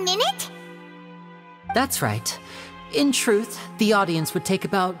a whole minute? That's right. In truth, the audience would take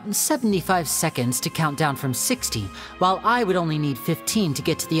about 75 seconds to count down from 60, while I would only need 15 to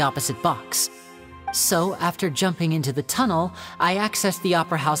get to the opposite box. So, after jumping into the tunnel, I accessed the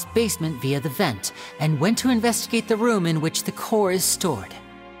Opera House basement via the vent, and went to investigate the room in which the core is stored.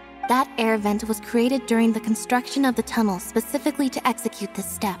 That air vent was created during the construction of the tunnel specifically to execute this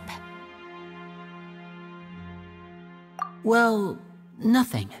step. Well,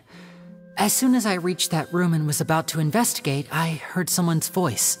 nothing. As soon as I reached that room and was about to investigate, I heard someone's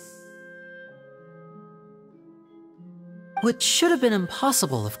voice. Which should have been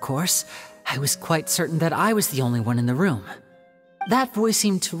impossible, of course. I was quite certain that I was the only one in the room. That voice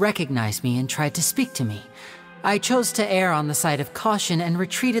seemed to recognize me and tried to speak to me. I chose to err on the side of caution and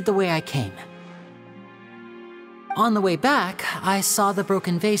retreated the way I came. On the way back, I saw the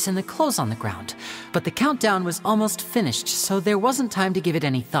broken vase and the clothes on the ground, but the countdown was almost finished, so there wasn't time to give it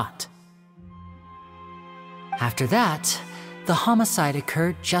any thought. After that, the homicide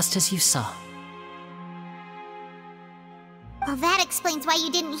occurred just as you saw. Well, that explains why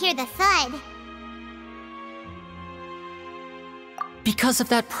you didn't hear the thud. Because of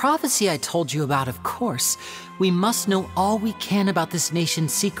that prophecy I told you about, of course. We must know all we can about this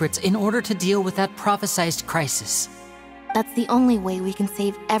nation's secrets in order to deal with that prophesized crisis. That's the only way we can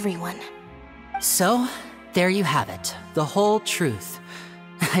save everyone. So, there you have it. The whole truth.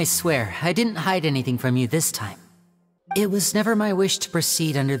 I swear, I didn't hide anything from you this time. It was never my wish to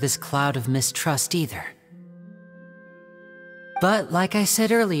proceed under this cloud of mistrust either. But like I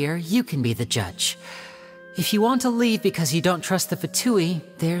said earlier, you can be the judge. If you want to leave because you don't trust the Fatui,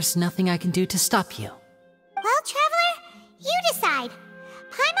 there's nothing I can do to stop you. Well, Traveler, you decide.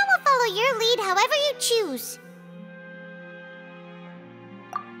 Paimon will follow your lead however you choose.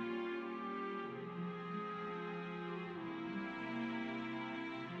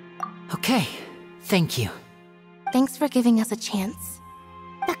 Okay, thank you. Thanks for giving us a chance.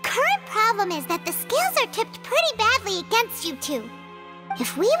 The current problem is that the scales are tipped pretty badly against you two.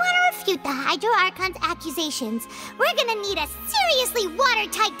 If we want to refute the Hydro Archon's accusations, we're gonna need a seriously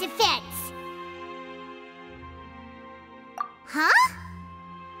watertight defense. Huh?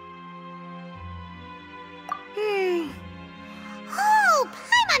 Oh,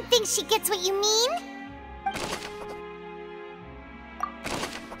 Paimon thinks she gets what you mean.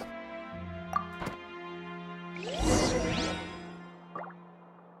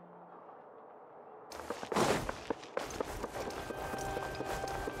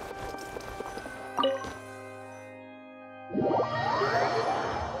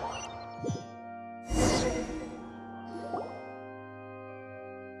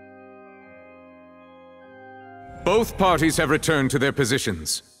 Both parties have returned to their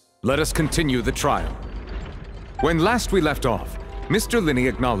positions. Let us continue the trial. When last we left off, Mr. Linney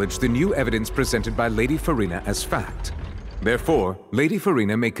acknowledged the new evidence presented by Lady Farina as fact. Therefore, Lady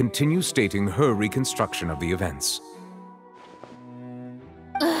Farina may continue stating her reconstruction of the events.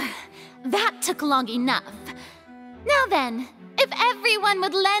 Ugh, that took long enough. Now then, if everyone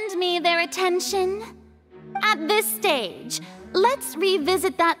would lend me their attention. At this stage, let's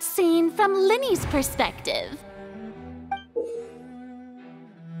revisit that scene from Linney's perspective.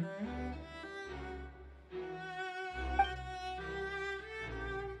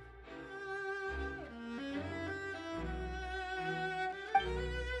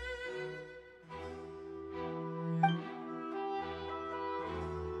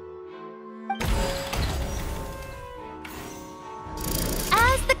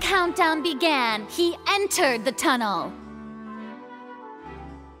 Countdown began, he entered the tunnel.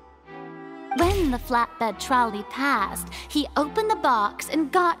 When the flatbed trolley passed, he opened the box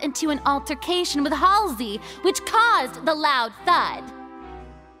and got into an altercation with Halsey, which caused the loud thud.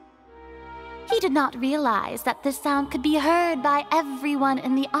 He did not realize that this sound could be heard by everyone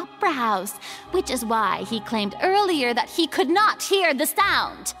in the opera house, which is why he claimed earlier that he could not hear the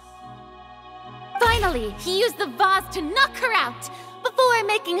sound. Finally, he used the vase to knock her out, before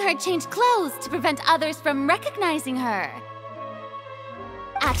making her change clothes to prevent others from recognizing her.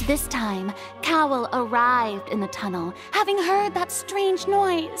 At this time, Cowell arrived in the tunnel, having heard that strange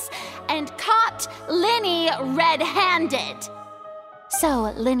noise, and caught Linney red-handed.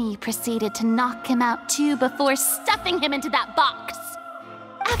 So Linney proceeded to knock him out too before stuffing him into that box.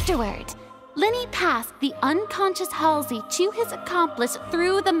 Afterward, Linney passed the unconscious Halsey to his accomplice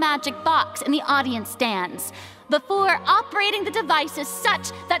through the magic box in the audience stands, before operating the devices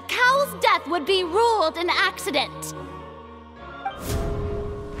such that Cowell's death would be ruled an accident.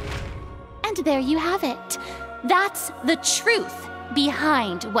 And there you have it. That's the truth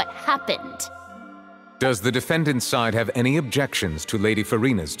behind what happened. Does the defendant's side have any objections to Lady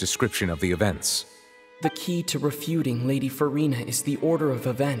Farina's description of the events? The key to refuting Lady Farina is the order of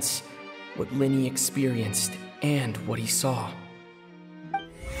events, what Linney experienced, and what he saw.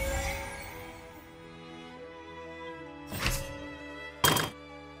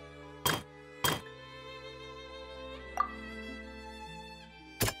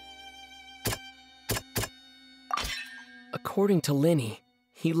 According to Linney,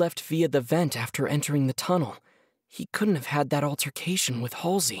 he left via the vent after entering the tunnel. He couldn't have had that altercation with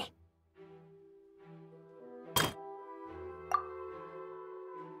Halsey.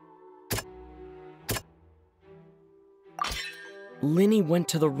 Linney went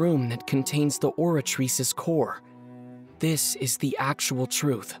to the room that contains the Oratrice's core. This is the actual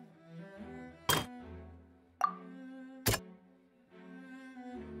truth.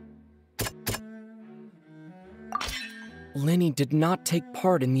 Linney did not take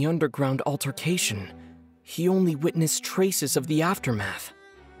part in the underground altercation. He only witnessed traces of the aftermath.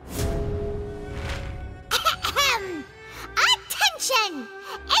 Attention!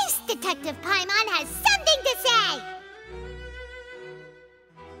 Ace Detective Paimon has something to say!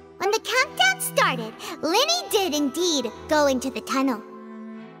 When the countdown started, Linney did indeed go into the tunnel.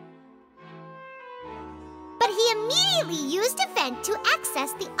 But he immediately used a vent to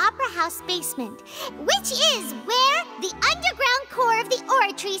access the Opera House basement, which is where the underground core of the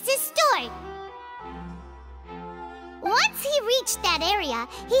Oratrice is stored. Once he reached that area,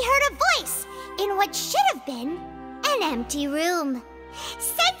 he heard a voice in what should have been an empty room.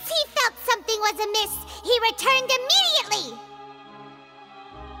 Since he felt something was amiss, he returned immediately.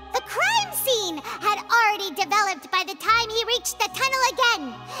 The crime scene had already developed by the time he reached the tunnel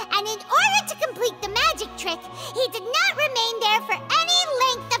again, and in order to complete the magic trick, he did not remain there for any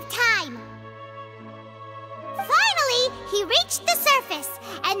length of time. Finally, he reached the surface,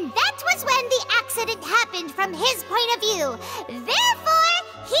 and that was when the accident happened from his point of view. Therefore,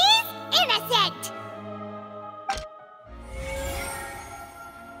 he's innocent!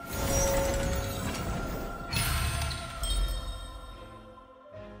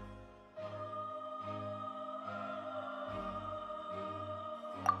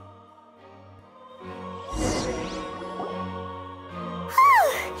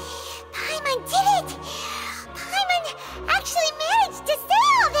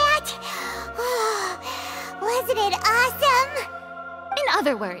 In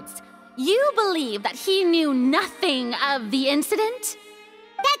other words, you believe that he knew nothing of the incident?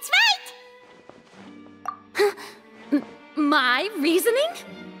 That's right! My reasoning?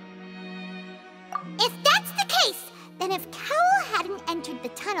 If that's the case, then if Cowell hadn't entered the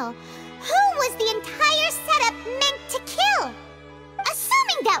tunnel, who was the entire setup meant to kill?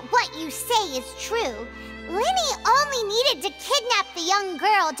 Assuming that what you say is true, Linny only needed to kidnap the young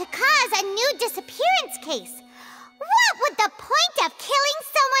girl to cause a new disappearance case. What would the point of killing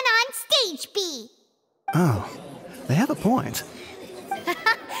someone on stage be? Oh, they have a point.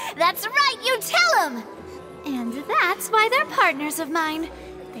 That's right, you tell them! And that's why they're partners of mine.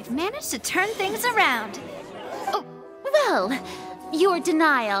 They've managed to turn things around. Oh, well, your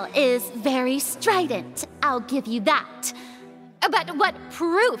denial is very strident, I'll give you that. But what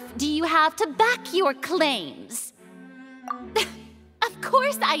proof do you have to back your claims? Of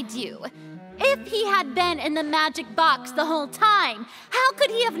course I do. If he had been in the magic box the whole time, how could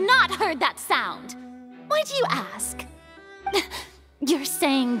he have not heard that sound? Why do you ask? You're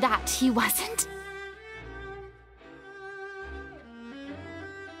saying that he wasn't?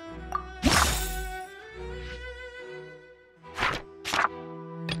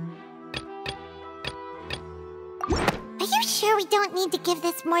 Are you sure we don't need to give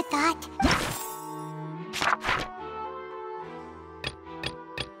this more thought?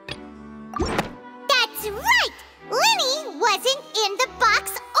 That's right! Linny wasn't in the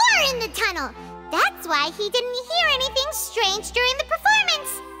box or in the tunnel. That's why he didn't hear anything strange during the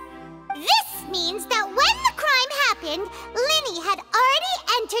performance. This means that when the crime happened, Linny had already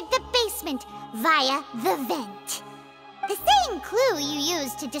entered the basement via the vent. The same clue you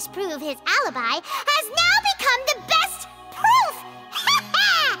used to disprove his alibi has now become the best proof!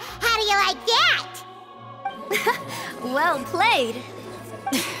 How do you like that? Well played.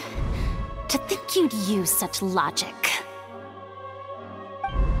 To think you'd use such logic.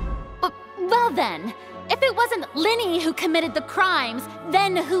 Well then, if it wasn't Linny who committed the crimes,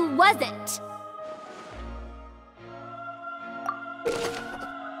 then who was it?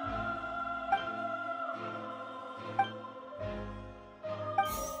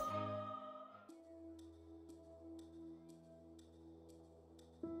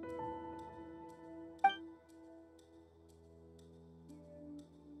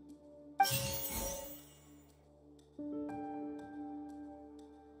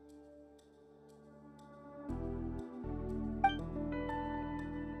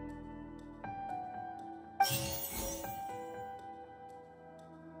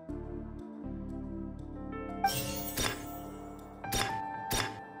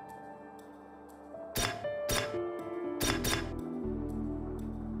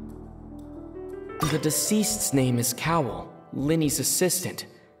 The deceased's name is Cowell, Linny's assistant.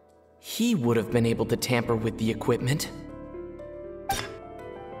 He would have been able to tamper with the equipment.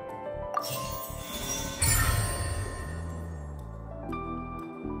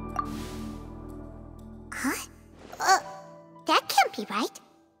 Huh? That can't be right.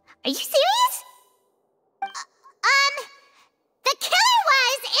 Are you serious? The killer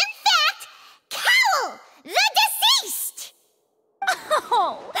was, in fact, Cowell, the deceased!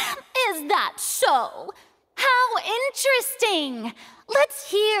 Oh, is that so? How interesting! Let's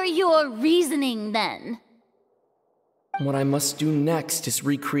hear your reasoning then. What I must do next is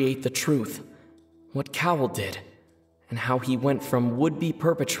recreate the truth. What Cowell did, and how he went from would-be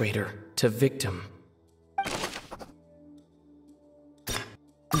perpetrator to victim.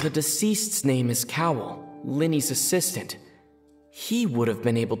 The deceased's name is Cowell, Linny's assistant. He would have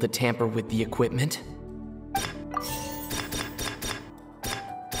been able to tamper with the equipment.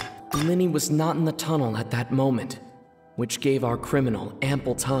 Linny was not in the tunnel at that moment, which gave our criminal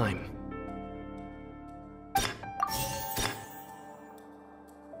ample time.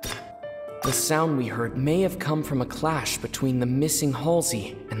 The sound we heard may have come from a clash between the missing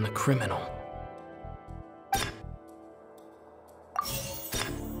Halsey and the criminal.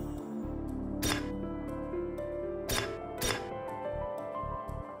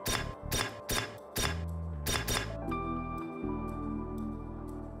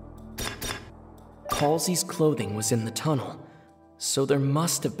 Halsey's clothing was in the tunnel, so there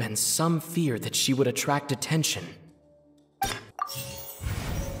must have been some fear that she would attract attention.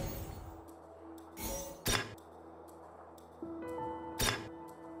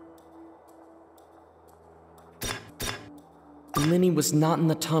 Linny was not in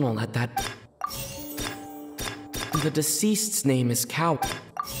the tunnel at that... The deceased's name is Cowell.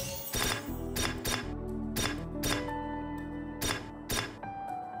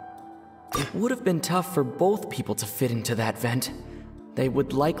 It would have been tough for both people to fit into that vent. They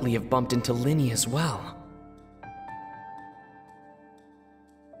would likely have bumped into Linny as well.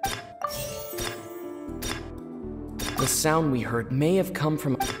 The sound we heard may have come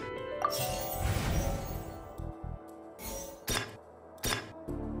from...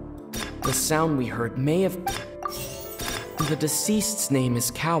 The sound we heard may have... The deceased's name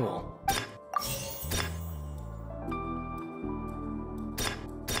is Cowell.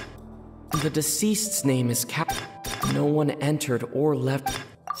 The deceased's name is No one entered or left.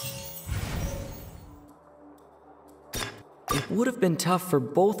 It would have been tough for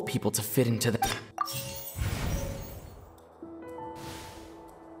both people to fit into the...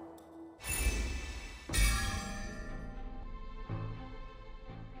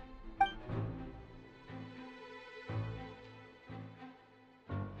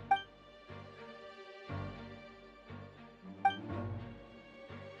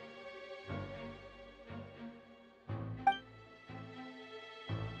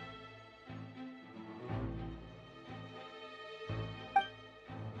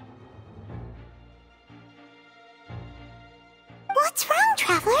 What's wrong,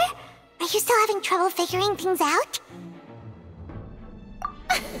 Traveler? Are you still having trouble figuring things out?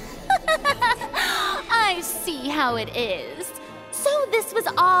 I see how it is. So this was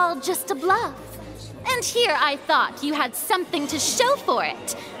all just a bluff. And here I thought you had something to show for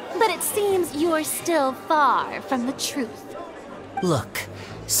it. But it seems you're still far from the truth. Look,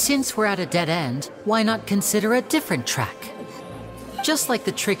 since we're at a dead end, why not consider a different track? Just like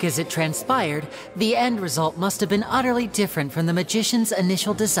the trick as it transpired, the end result must have been utterly different from the magician's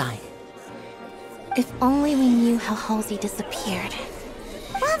initial design. If only we knew how Halsey disappeared.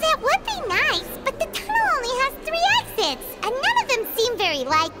 Well, that would be nice, but the tunnel only has 3 exits, and none of them seem very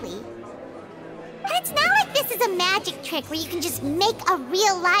likely. And it's not like this is a magic trick where you can just make a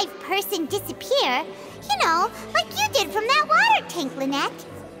real live person disappear. You know, like you did from that water tank, Lynette.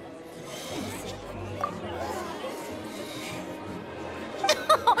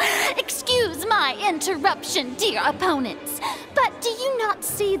 Excuse my interruption, dear opponents, but do you not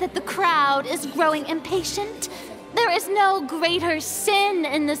see that the crowd is growing impatient? There is no greater sin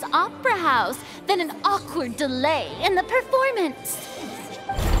in this opera house than an awkward delay in the performance.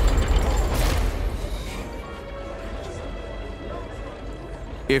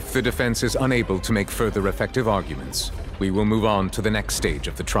 If the defense is unable to make further effective arguments, we will move on to the next stage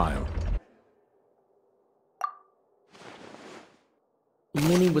of the trial.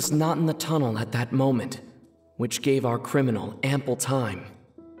 Linny was not in the tunnel at that moment, which gave our criminal ample time.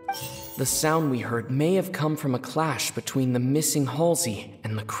 The sound we heard may have come from a clash between the missing Halsey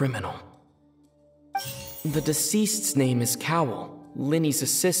and the criminal. The deceased's name is Cowell, Linny's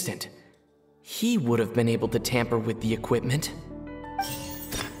assistant. He would have been able to tamper with the equipment.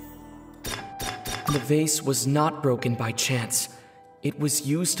 The vase was not broken by chance. It was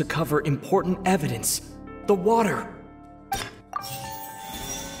used to cover important evidence. The water.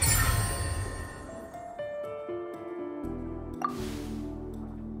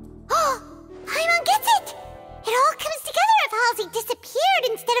 Paimon gets it! It all comes together if Halsey disappeared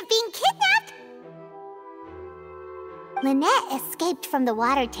instead of being kidnapped. Lynette escaped from the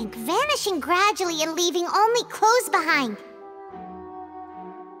water tank, vanishing gradually and leaving only clothes behind.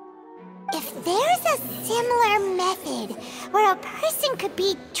 If there's a similar method where a person could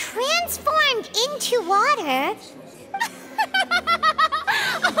be transformed into water...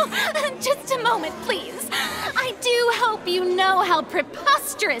 Oh, just a moment, please. I do hope you know how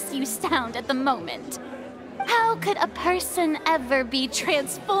preposterous you sound at the moment. How could a person ever be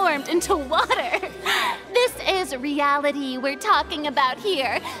transformed into water? This is reality we're talking about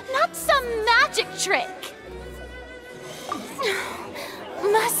here, not some magic trick.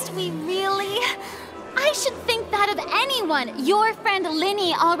 Must we really? I should think that of anyone. Your friend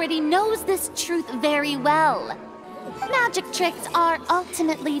Linny already knows this truth very well. Magic tricks are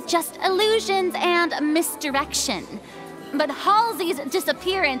ultimately just illusions and misdirection. But Halsey's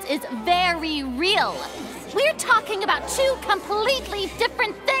disappearance is very real. We're talking about 2 completely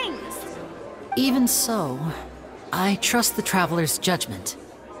different things. Even so, I trust the Traveler's judgment.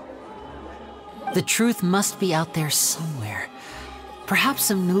 The truth must be out there somewhere. Perhaps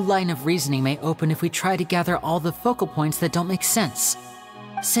some new line of reasoning may open if we try to gather all the focal points that don't make sense.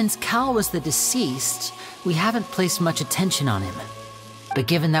 Since Cal was the deceased, we haven't placed much attention on him. But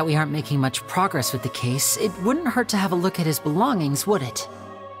given that we aren't making much progress with the case, it wouldn't hurt to have a look at his belongings, would it?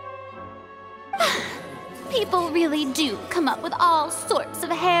 People really do come up with all sorts of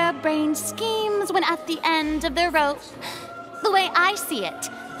harebrained schemes when at the end of their rope. The way I see it,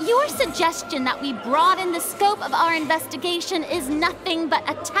 your suggestion that we broaden the scope of our investigation is nothing but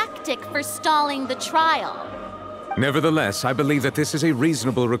a tactic for stalling the trial. Nevertheless, I believe that this is a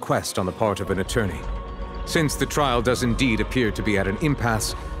reasonable request on the part of an attorney. Since the trial does indeed appear to be at an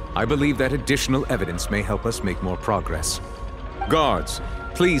impasse, I believe that additional evidence may help us make more progress. Guards,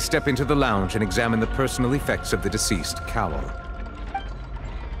 please step into the lounge and examine the personal effects of the deceased, Cowell.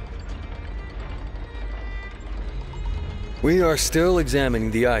 We are still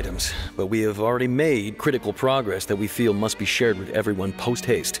examining the items, but we have already made critical progress that we feel must be shared with everyone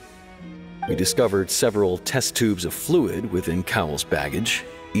post-haste. We discovered several test tubes of fluid within Cowell's baggage,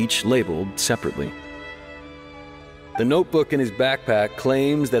 each labeled separately. The notebook in his backpack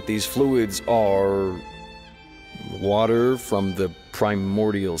claims that these fluids are water from the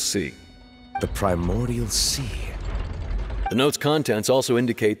primordial sea. The primordial sea? The note's contents also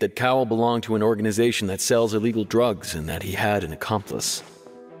indicate that Cowell belonged to an organization that sells illegal drugs and that he had an accomplice.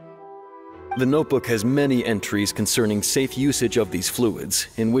 The notebook has many entries concerning safe usage of these fluids,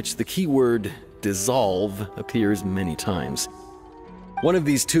 in which the keyword dissolve appears many times. One of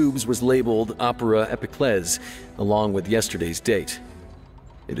these tubes was labeled Opera Epiclese, along with yesterday's date.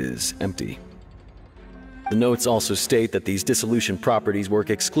 It is empty. The notes also state that these dissolution properties work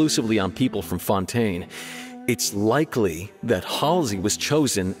exclusively on people from Fontaine. It's likely that Halsey was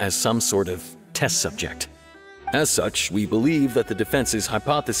chosen as some sort of test subject. As such, we believe that the defense's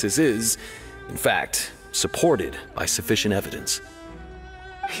hypothesis is, in fact, supported by sufficient evidence.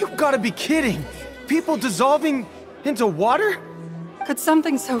 You've got to be kidding! People dissolving into water? Could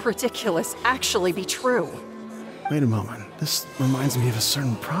something so ridiculous actually be true? Wait a moment. This reminds me of a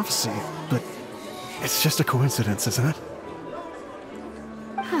certain prophecy, but it's just a coincidence, isn't it?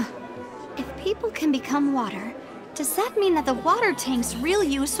 Huh. If people can become water, does that mean that the water tank's real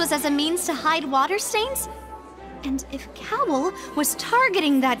use was as a means to hide water stains? And if Cowell was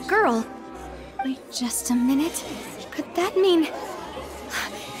targeting that girl... Wait just a minute. Could that mean...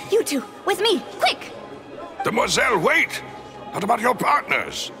 You two, with me, quick! Demoiselle, wait! What about your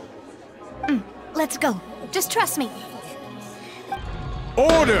partners? Let's go. Just trust me.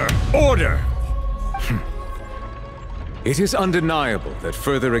 Order! Order! It is undeniable that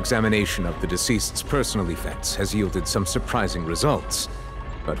further examination of the deceased's personal effects has yielded some surprising results,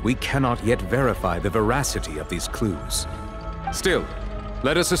 but we cannot yet verify the veracity of these clues. Still,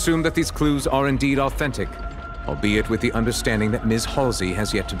 let us assume that these clues are indeed authentic, albeit with the understanding that Ms. Halsey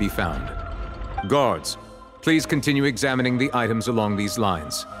has yet to be found. Guards, please continue examining the items along these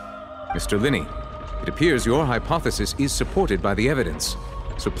lines. Mr. Linney, it appears your hypothesis is supported by the evidence,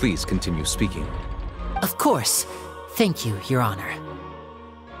 so please continue speaking. Of course. Thank you, Your Honor.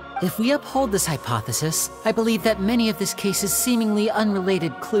 If we uphold this hypothesis, I believe that many of this case's seemingly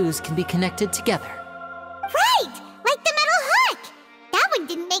unrelated clues can be connected together. Right! Like the metal hook! That one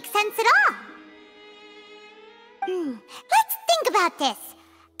didn't make sense at all. Let's think about this.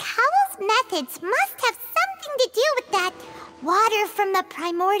 Cowell's methods must have something to do with that water from the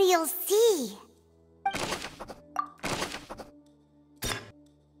primordial sea.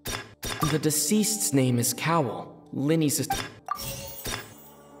 The deceased's name is Cowell. Linney's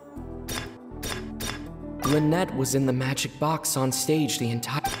Lynette was in the magic box on stage the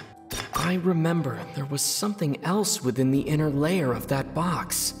entire... I remember there was something else within the inner layer of that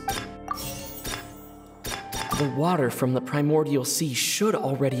box. The water from the primordial sea should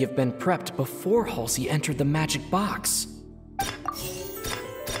already have been prepped before Halsey entered the magic box.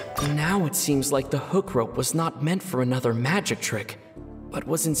 Now it seems like the hook rope was not meant for another magic trick, but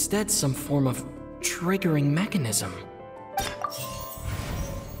was instead some form of triggering mechanism.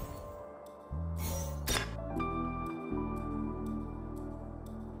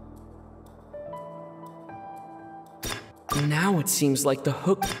 Now it seems like the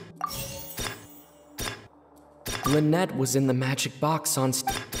hook... Lynette was in the magic box on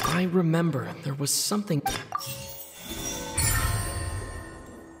I remember there was something...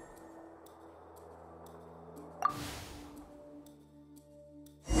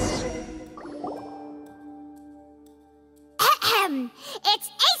 It's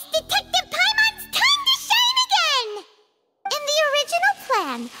Ace Detective Paimon's time to shine again! In the original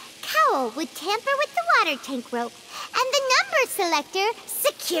plan, Cowell would tamper with the water tank rope and the number selector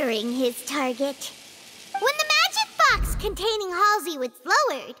securing his target. When the magic box containing Halsey was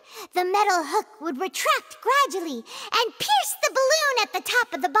lowered, the metal hook would retract gradually and pierce the balloon at the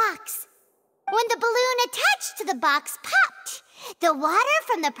top of the box. When the balloon attached to the box popped, the water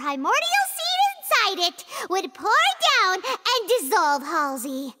from the primordial seed inside it would pour down and dissolve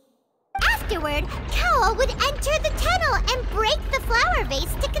Halsey. Afterward, Cowell would enter the tunnel and break the flower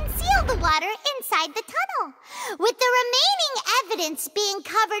vase to conceal the water inside the tunnel, with the remaining evidence being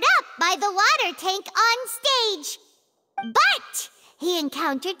covered up by the water tank on stage. But he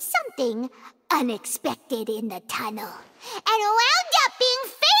encountered something unexpected in the tunnel and wound up being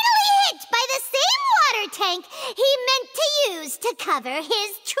fatally hit by the same water tank he meant to use to cover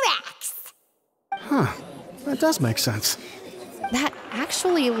his tracks. Huh. That does make sense. That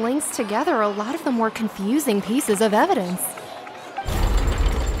actually links together a lot of the more confusing pieces of evidence.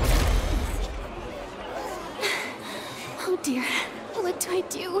 Oh dear, what do I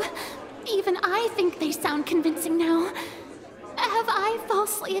do? Even I think they sound convincing now. Have I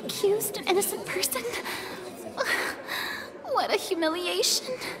falsely accused an innocent person? What a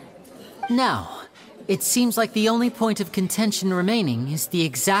humiliation. Now, it seems like the only point of contention remaining is the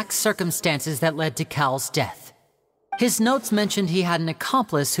exact circumstances that led to Cal's death. His notes mentioned he had an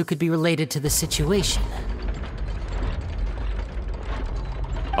accomplice who could be related to the situation.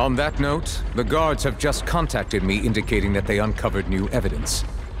 On that note, the guards have just contacted me indicating that they uncovered new evidence.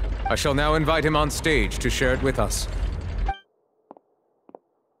 I shall now invite him on stage to share it with us.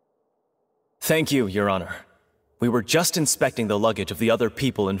 Thank you, Your Honor. We were just inspecting the luggage of the other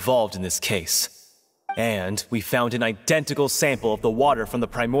people involved in this case. And we found an identical sample of the water from the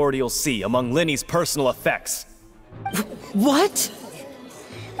primordial sea among Linny's personal effects. What?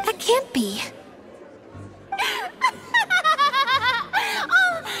 That can't be.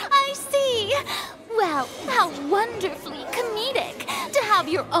 Oh, I see. Well, how wonderfully comedic to have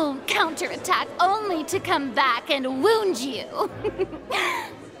your own counterattack only to come back and wound you.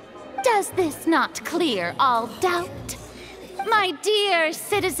 Does this not clear all doubt? My dear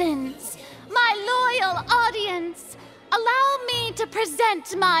citizens, my loyal audience, allow me to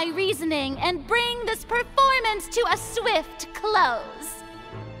present my reasoning and bring this performance to a swift close.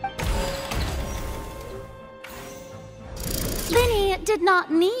 Linny did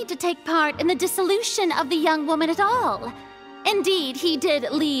not need to take part in the dissolution of the young woman at all. Indeed, he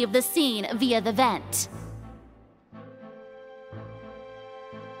did leave the scene via the vent.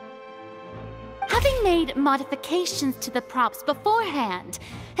 Having made modifications to the props beforehand,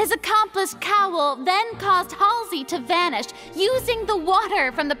 his accomplice Cowell then caused Halsey to vanish using the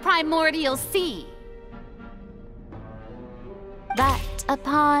water from the primordial sea. But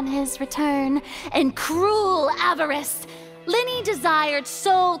upon his return, in cruel avarice, Linny desired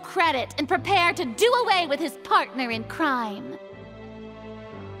sole credit and prepared to do away with his partner in crime.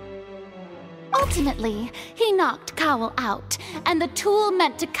 Ultimately, he knocked Cowell out, and the tool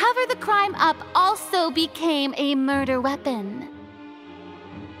meant to cover the crime up also became a murder weapon.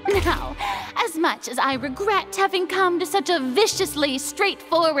 Now, as much as I regret having come to such a viciously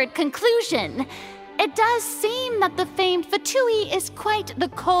straightforward conclusion, it does seem that the famed Fatui is quite the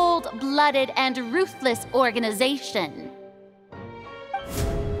cold-blooded and ruthless organization.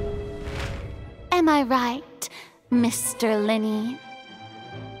 Am I right, Mr. Linny?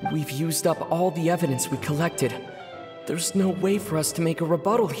 We've used up all the evidence we collected. There's no way for us to make a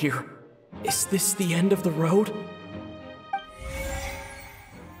rebuttal here. Is this the end of the road?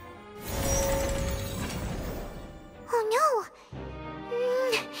 Oh no!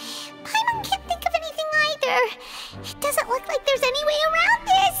 Paimon can't think of anything either. It doesn't look like there's any way around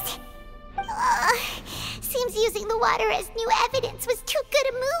this. Seems using the water as new evidence was too good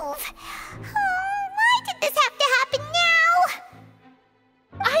a move. Why did this have to happen now?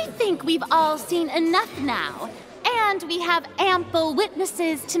 I think we've all seen enough now, and we have ample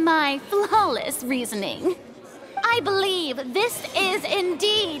witnesses to my flawless reasoning. I believe this is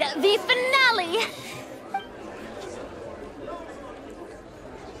indeed the finale.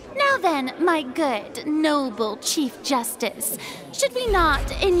 Now then, my good, noble Chief Justice, should we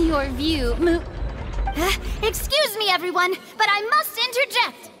not, in your view, excuse me, everyone, but I must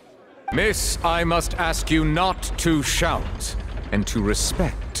interject. Miss, I must ask you not to shout, and to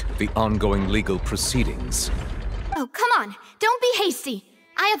respect the ongoing legal proceedings. Oh, come on. Don't be hasty.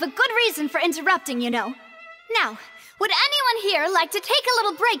 I have a good reason for interrupting, you know. Now, would anyone here like to take a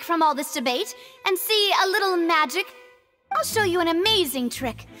little break from all this debate and see a little magic? I'll show you an amazing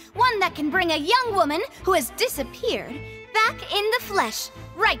trick. One that can bring a young woman who has disappeared back in the flesh,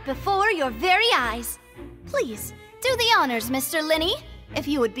 right before your very eyes. Please, do the honors, Mr. Linny, if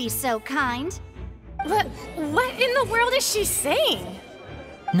you would be so kind. What in the world is she saying?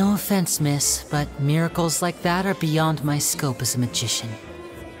 No offense, miss, but miracles like that are beyond my scope as a magician.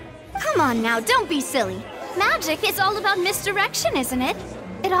 Come on now, don't be silly. Magic is all about misdirection, isn't it?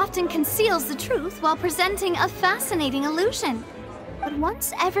 It often conceals the truth while presenting a fascinating illusion. But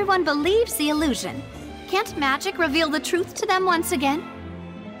once everyone believes the illusion, can't magic reveal the truth to them once again?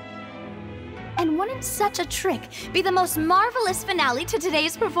 And wouldn't such a trick be the most marvelous finale to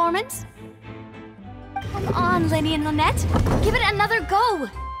today's performance? Come on, Linny and Lynette. Give it another go.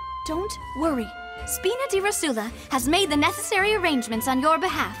 Don't worry. Spina di Rosula has made the necessary arrangements on your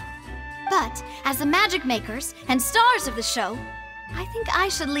behalf. But as the magic makers and stars of the show, I think I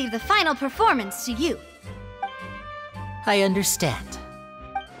should leave the final performance to you. I understand.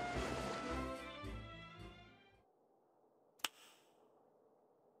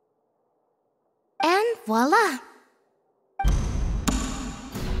 And voila!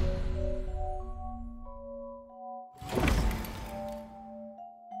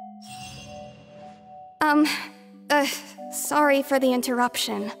 Sorry for the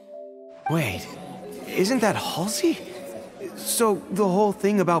interruption. Wait, isn't that Halsey? So the whole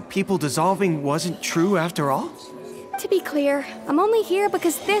thing about people dissolving wasn't true after all? To be clear, I'm only here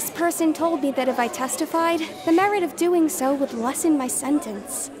because this person told me that if I testified, the merit of doing so would lessen my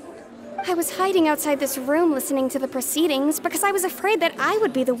sentence. I was hiding outside this room listening to the proceedings because I was afraid that I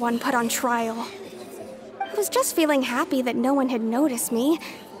would be the one put on trial. I was just feeling happy that no one had noticed me,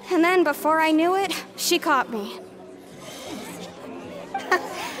 and then before I knew it, she caught me.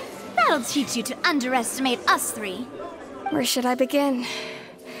 That'll teach you to underestimate us three. Where should I begin?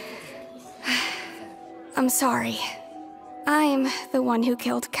 I'm sorry. I'm the one who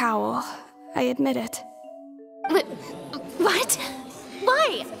killed Cowl. I admit it. What?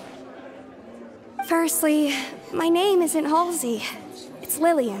 Why? Firstly, my name isn't Halsey. It's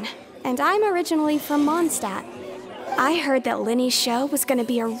Lillian, and I'm originally from Mondstadt. I heard that Linny's show was gonna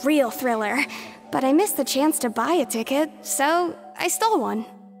be a real thriller, but I missed the chance to buy a ticket, so I stole one.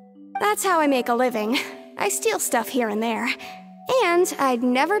 That's how I make a living. I steal stuff here and there, and I'd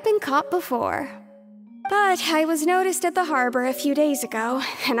never been caught before. But I was noticed at the harbor a few days ago,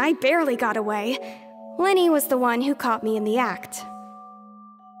 and I barely got away. Linny was the one who caught me in the act.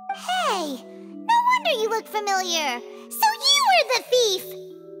 Hey, no wonder you look familiar. So you were the thief!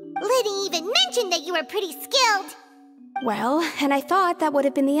 Linny even mentioned that you were pretty skilled. Well, and I thought that would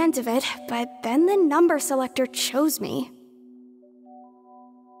have been the end of it, but then the number selector chose me.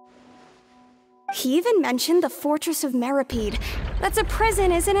 He even mentioned the Fortress of Meripede. That's a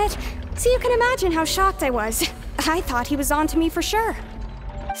prison, isn't it? So you can imagine how shocked I was. I thought he was on to me for sure.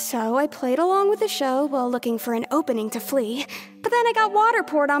 So I played along with the show while looking for an opening to flee, but then I got water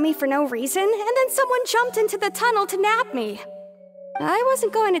poured on me for no reason, and then someone jumped into the tunnel to nab me. I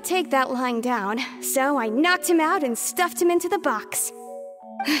wasn't going to take that lying down, so I knocked him out and stuffed him into the box.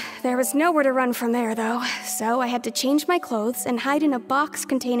 There was nowhere to run from there, though, so I had to change my clothes and hide in a box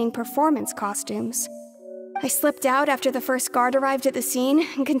containing performance costumes. I slipped out after the first guard arrived at the scene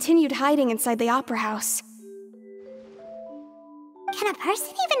and continued hiding inside the opera house. Can a person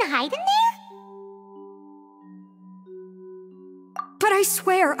even hide in there? But I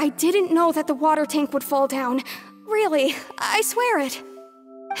swear I didn't know that the water tank would fall down. Really, I swear it.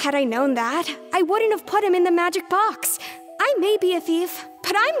 Had I known that, I wouldn't have put him in the magic box. I may be a thief,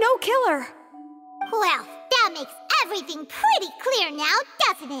 but I'm no killer. Well, that makes everything pretty clear now,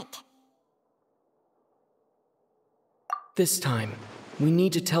 doesn't it? This time, we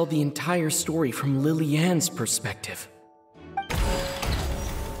need to tell the entire story from Lily-Ann's perspective.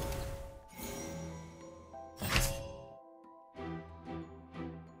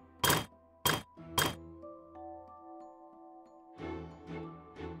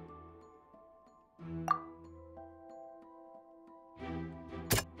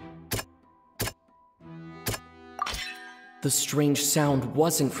 The strange sound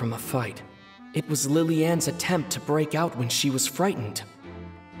wasn't from a fight. It was Lily-Ann's attempt to break out when she was frightened.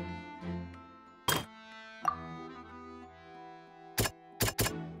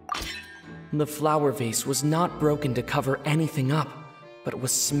 The flower vase was not broken to cover anything up, but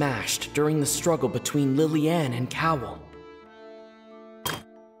was smashed during the struggle between Lily-Ann and Cowl.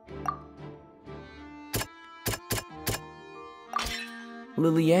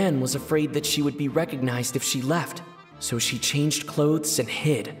 Lily-Ann was afraid that she would be recognized if she left, so she changed clothes and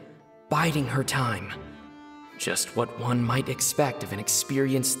hid, biding her time. Just what one might expect of an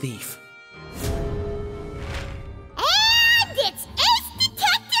experienced thief. And it's Ace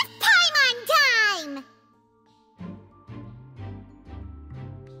Detective Paimon time!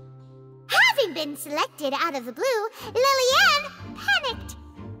 Having been selected out of the blue, Lily-Ann panicked.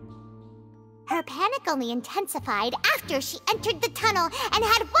 Her panic only intensified after she entered the tunnel and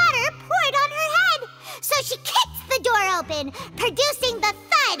had water poured on her head. So she kicked the door open, producing the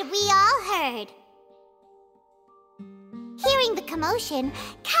thud we all heard. Hearing the commotion,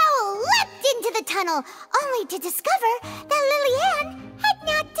 Cowl leapt into the tunnel, only to discover that Lily-Ann had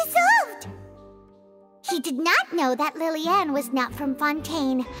not dissolved. He did not know that Lily-Ann was not from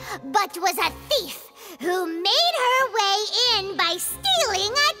Fontaine, but was a thief who made her way in by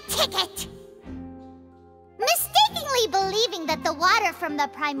stealing a ticket. Mistakenly believing that the water from the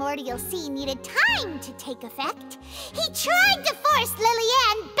primordial sea needed time to take effect, he tried to force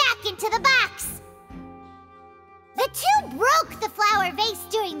Lily-Ann back into the box. The two broke the flower vase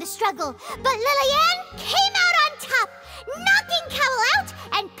during the struggle, but Lily-Ann came out on top, knocking Cowl out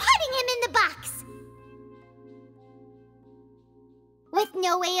and putting him in the box. With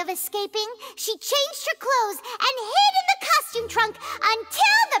no way of escaping, she changed her clothes and hid in the costume trunk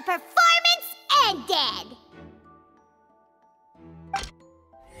until the performance ended.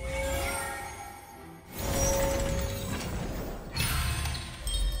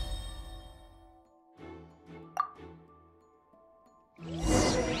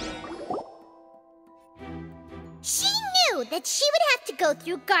 that she would have to go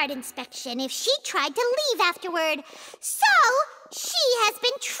through guard inspection if she tried to leave afterward. So, she has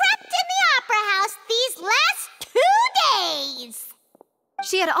been trapped in the Opera House these last 2 days.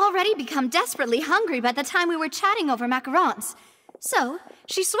 She had already become desperately hungry by the time we were chatting over macarons. So,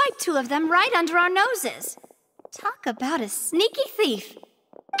 she swiped 2 of them right under our noses. Talk about a sneaky thief.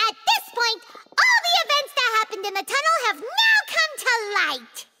 At this point, all the events that happened in the tunnel have now come to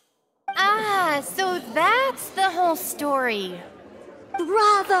light. Ah, so that's the whole story.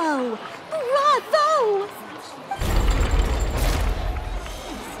 Bravo! Bravo!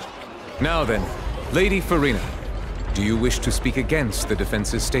 Now then, Lady Farina, do you wish to speak against the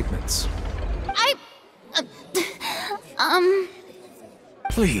defense's statements?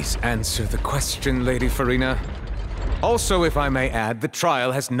 Please answer the question, Lady Farina. Also, if I may add, the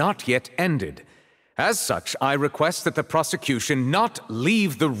trial has not yet ended. As such, I request that the prosecution not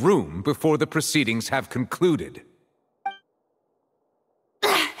leave the room before the proceedings have concluded.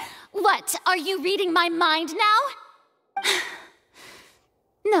 What, are you reading my mind now?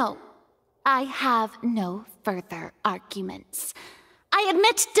 No, I have no further arguments. I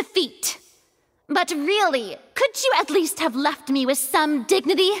admit defeat. But really, could you at least have left me with some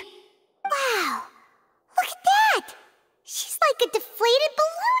dignity? Wow, look at that! She's like a deflated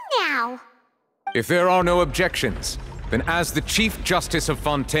balloon now. If there are no objections, then as the Chief Justice of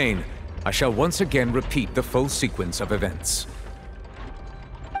Fontaine, I shall once again repeat the full sequence of events.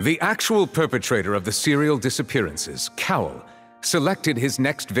 The actual perpetrator of the serial disappearances, Cowell, selected his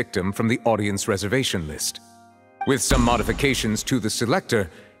next victim from the audience reservation list. With some modifications to the selector,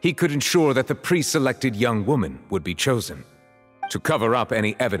 he could ensure that the pre-selected young woman would be chosen. To cover up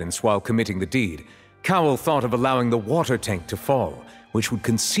any evidence while committing the deed, Cowell thought of allowing the water tank to fall, which would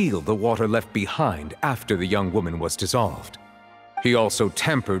conceal the water left behind after the young woman was dissolved. He also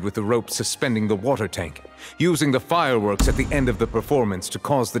tampered with the rope suspending the water tank, using the fireworks at the end of the performance to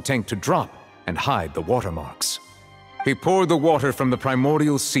cause the tank to drop and hide the watermarks. He poured the water from the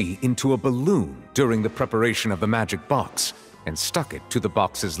primordial sea into a balloon during the preparation of the magic box and stuck it to the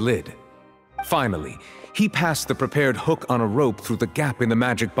box's lid. Finally, he passed the prepared hook on a rope through the gap in the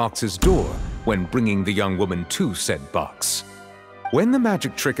magic box's door when bringing the young woman to said box. When the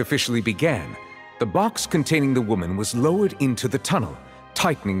magic trick officially began, the box containing the woman was lowered into the tunnel,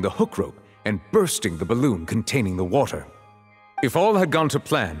 tightening the hook rope and bursting the balloon containing the water. If all had gone to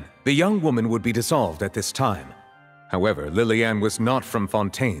plan, the young woman would be dissolved at this time. However, Lillian was not from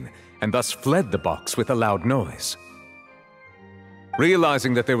Fontaine and thus fled the box with a loud noise.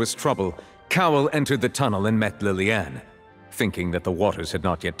 Realizing that there was trouble, Cowell entered the tunnel and met Lillian. Thinking that the waters had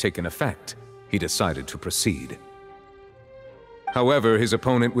not yet taken effect, he decided to proceed. However, his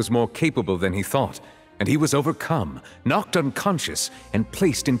opponent was more capable than he thought, and he was overcome, knocked unconscious, and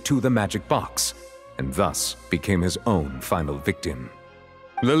placed into the magic box, and thus became his own final victim.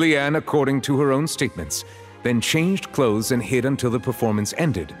 Lillian, according to her own statements, then changed clothes and hid until the performance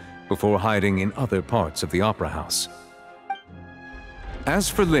ended, before hiding in other parts of the opera house. As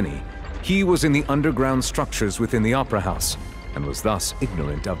for Linny, he was in the underground structures within the opera house, and was thus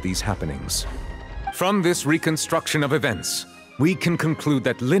ignorant of these happenings. From this reconstruction of events, we can conclude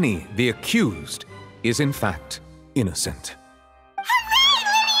that Linny, the accused, is in fact innocent.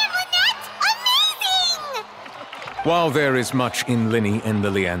 While there is much in Linny and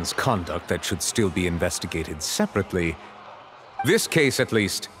Lillian's conduct that should still be investigated separately, this case, at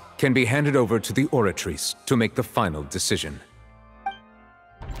least, can be handed over to the Oratrice to make the final decision.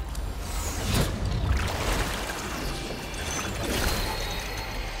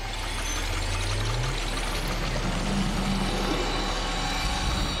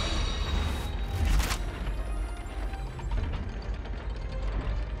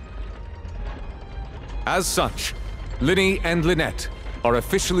 As such, Linny and Lynette are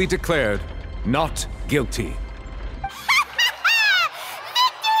officially declared not guilty.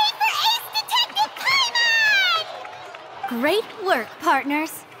 Great work,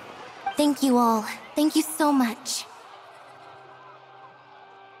 partners. Thank you all. Thank you so much.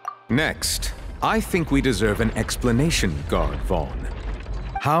 Next, I think we deserve an explanation, Guard Vaughn.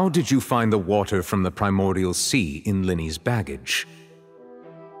 How did you find the water from the primordial sea in Linny's baggage?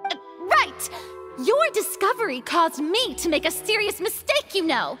 Right! Your discovery caused me to make a serious mistake, you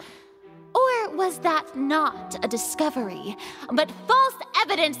know. Or was that not a discovery, but false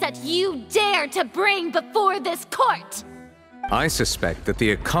evidence that you dared to bring before this court? I suspect that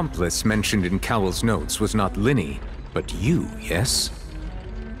the accomplice mentioned in Cowell's notes was not Linny, but you, yes?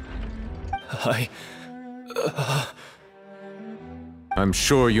 I'm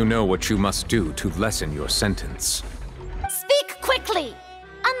sure you know what you must do to lessen your sentence. Speak quickly!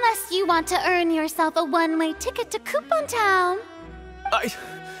 Unless you want to earn yourself a one-way ticket to Coupon Town.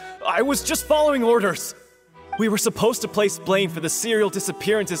 I was just following orders. We were supposed to place blame for the serial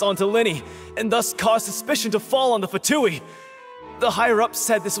disappearances onto Linny, and thus cause suspicion to fall on the Fatui. The higher-ups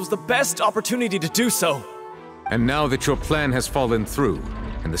said this was the best opportunity to do so. And now that your plan has fallen through,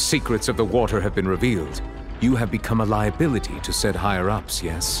 and the secrets of the water have been revealed, you have become a liability to said higher-ups,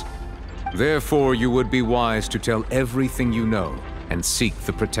 yes? Therefore, you would be wise to tell everything you know, and seek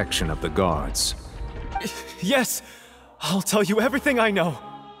the protection of the guards. Yes, I'll tell you everything I know.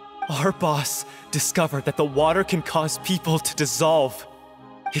 Our boss discovered that the water can cause people to dissolve.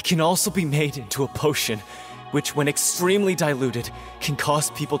 It can also be made into a potion, which when extremely diluted, can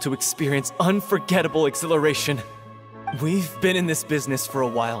cause people to experience unforgettable exhilaration. We've been in this business for a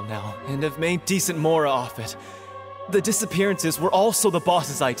while now, and have made decent mora off it. The disappearances were also the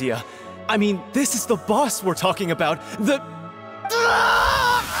boss's idea. I mean, this is the boss we're talking about.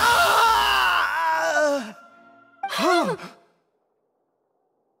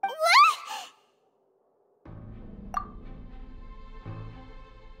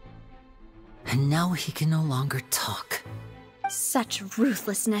 And now he can no longer talk. Such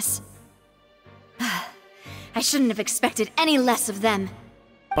ruthlessness. I shouldn't have expected any less of them.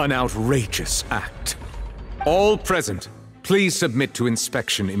 An outrageous act. All present, please submit to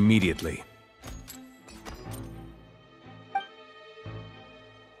inspection immediately.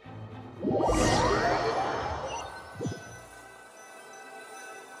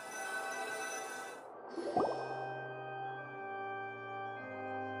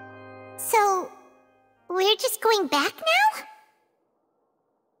 So, we're just going back now?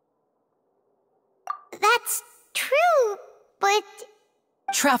 That's true, but...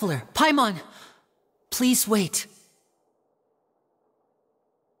 Traveler, Paimon! Please wait.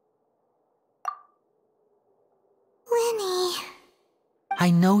 Linny... I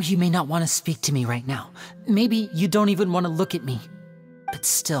know you may not want to speak to me right now. Maybe you don't even want to look at me. But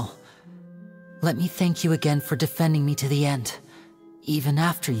still, let me thank you again for defending me to the end, even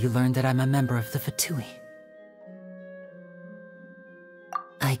after you learned that I'm a member of the Fatui.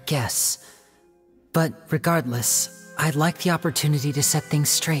 I guess. But regardless, I'd like the opportunity to set things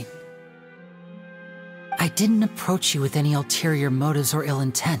straight. I didn't approach you with any ulterior motives or ill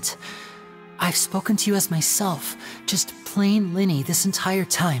intent. I've spoken to you as myself, just plain Linny this entire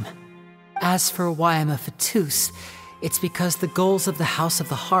time. As for why I'm a Fatus, it's because the goals of the House of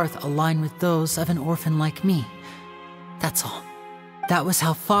the Hearth align with those of an orphan like me. That's all. That was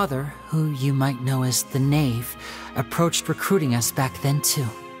how Father, who you might know as the Knave, approached recruiting us back then too.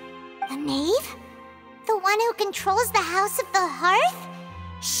 The Knave? The one who controls the House of the Hearth?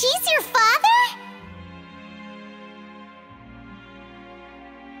 She's your father?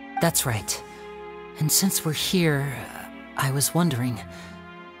 That's right. And since we're here, I was wondering,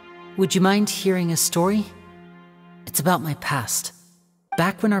 would you mind hearing a story? It's about my past.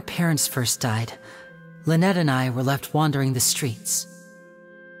 Back when our parents first died, Lynette and I were left wandering the streets.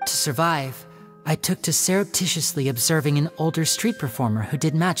 To survive, I took to surreptitiously observing an older street performer who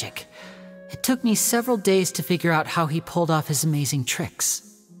did magic. It took me several days to figure out how he pulled off his amazing tricks.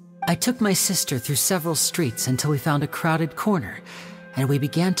 I took my sister through several streets until we found a crowded corner, and we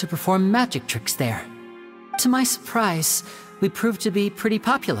began to perform magic tricks there. To my surprise, we proved to be pretty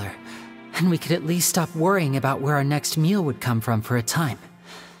popular, and we could at least stop worrying about where our next meal would come from for a time.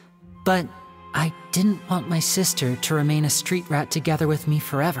 But I didn't want my sister to remain a street rat together with me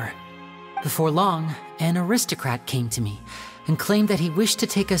forever. Before long, an aristocrat came to me and claimed that he wished to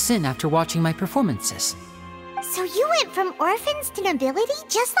take us in after watching my performances. So you went from orphans to nobility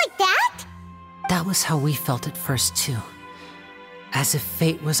just like that? That was how we felt at first too. As if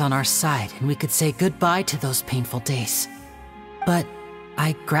fate was on our side and we could say goodbye to those painful days. But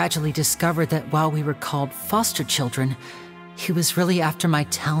I gradually discovered that while we were called foster children, he was really after my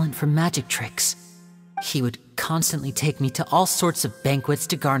talent for magic tricks. He would constantly take me to all sorts of banquets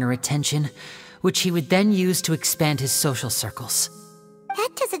to garner attention, which he would then use to expand his social circles. That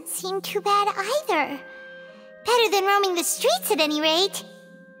doesn't seem too bad either. Better than roaming the streets at any rate.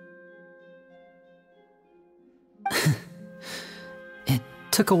 It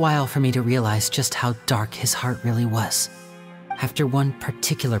took a while for me to realize just how dark his heart really was. After one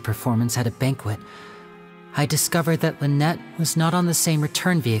particular performance at a banquet, I discovered that Lynette was not on the same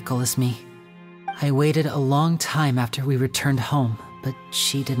return vehicle as me. I waited a long time after we returned home, but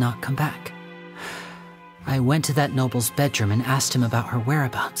she did not come back. I went to that noble's bedroom and asked him about her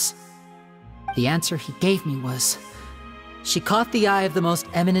whereabouts. The answer he gave me was, she caught the eye of the most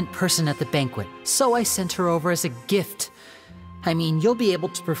eminent person at the banquet, so I sent her over as a gift. I mean, you'll be able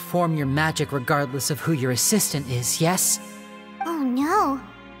to perform your magic regardless of who your assistant is, yes? Oh no.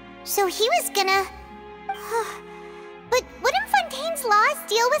 So he was gonna... But wouldn't Fontaine's laws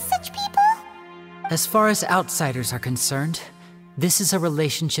deal with such people? As far as outsiders are concerned, this is a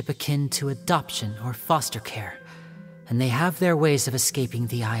relationship akin to adoption or foster care, and they have their ways of escaping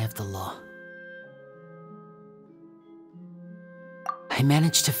the eye of the law. I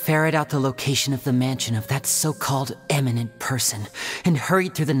managed to ferret out the location of the mansion of that so-called eminent person, and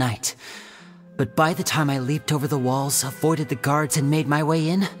hurried through the night. But by the time I leaped over the walls, avoided the guards, and made my way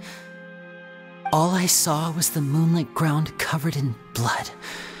in, all I saw was the moonlit ground covered in blood,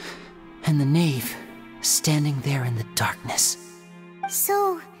 and the knave standing there in the darkness.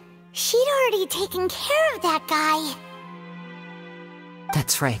 So, she'd already taken care of that guy.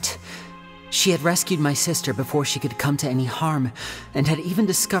 That's right. She had rescued my sister before she could come to any harm, and had even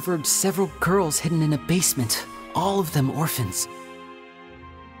discovered several girls hidden in a basement, all of them orphans.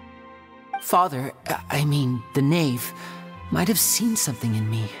 Father, I mean, the knave, might have seen something in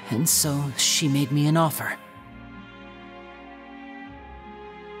me, and so she made me an offer.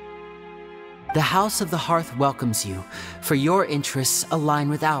 The House of the Hearth welcomes you, for your interests align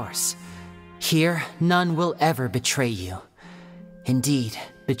with ours. Here, none will ever betray you. Indeed,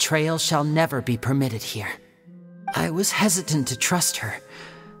 betrayal shall never be permitted here. I was hesitant to trust her.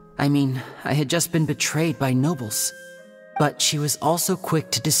 I mean, I had just been betrayed by nobles. But she was also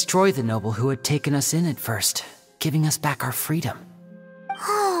quick to destroy the noble who had taken us in at first, giving us back our freedom.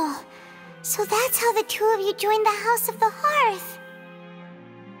 Oh, so that's how the two of you joined the House of the Hearth.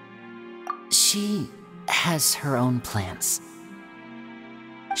 She has her own plans.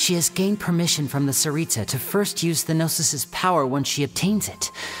 She has gained permission from the Tsaritsa to first use the Gnosis' power once she obtains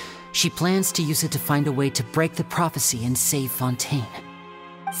it. She plans to use it to find a way to break the prophecy and save Fontaine.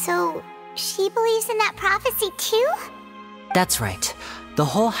 So, she believes in that prophecy too? That's right. The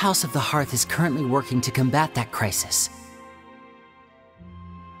whole House of the Hearth is currently working to combat that crisis.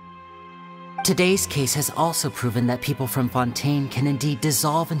 Today's case has also proven that people from Fontaine can indeed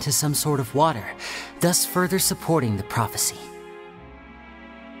dissolve into some sort of water, thus further supporting the prophecy.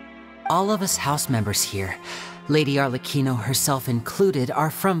 All of us house members here, Lady Arlecchino herself included, are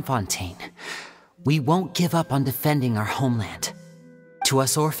from Fontaine. We won't give up on defending our homeland. To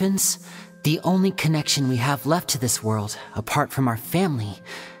us orphans, the only connection we have left to this world, apart from our family,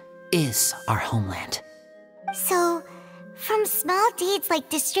 is our homeland. So, from small deeds like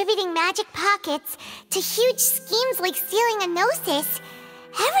distributing magic pockets to huge schemes like stealing a Gnosis,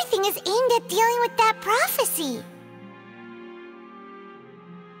 everything is aimed at dealing with that prophecy.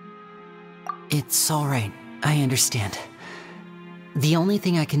 It's all right. I understand. The only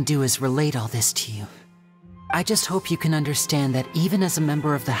thing I can do is relate all this to you. I just hope you can understand that even as a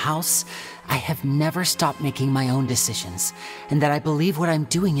member of the House, I have never stopped making my own decisions, and that I believe what I'm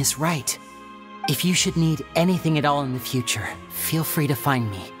doing is right. If you should need anything at all in the future, feel free to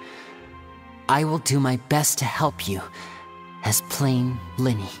find me. I will do my best to help you, as plain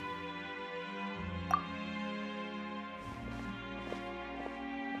Linny.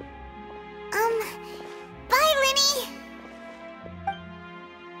 Bye, Linny!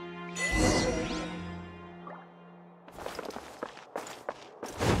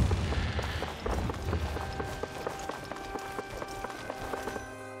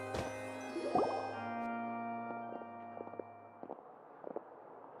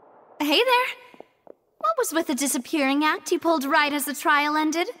 Hey there! What was with the disappearing act you pulled right as the trial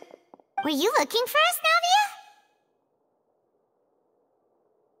ended? Were you looking for us, Navia?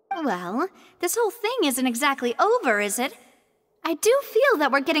 Well, this whole thing isn't exactly over, is it? I do feel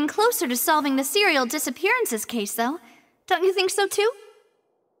that we're getting closer to solving the serial disappearances case, though. Don't you think so, too?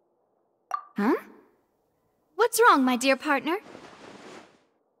 Huh? What's wrong, my dear partner?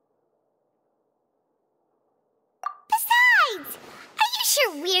 Besides, are you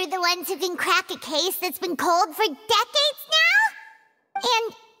sure we're the ones who can crack a case that's been cold for decades now?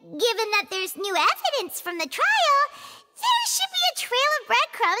 And given that there's new evidence from the trial, there should be a trail of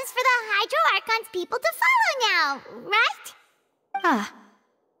breadcrumbs for the Hydro Archon's people to follow now, right? Ah.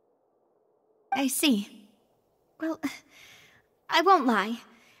 I see. Well, I won't lie.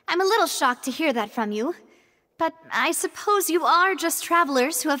 I'm a little shocked to hear that from you. But I suppose you are just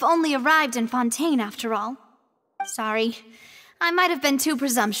travelers who have only arrived in Fontaine after all. Sorry. I might have been too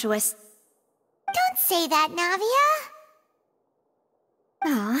presumptuous. Don't say that, Navia.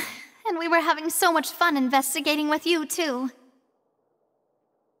 Ah, and we were having so much fun investigating with you, too.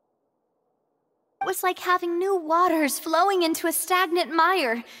 It was like having new waters flowing into a stagnant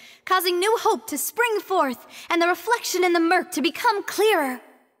mire, causing new hope to spring forth, and the reflection in the murk to become clearer.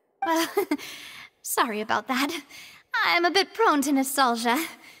 Sorry about that. I'm a bit prone to nostalgia.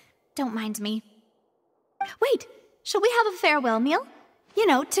 Don't mind me. Wait, shall we have a farewell meal? You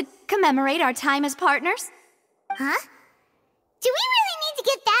know, to commemorate our time as partners. Huh? Do we really need to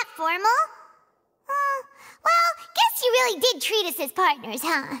get that formal? Well, guess you really did treat us as partners,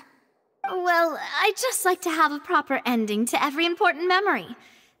 huh? Well, I'd just like to have a proper ending to every important memory.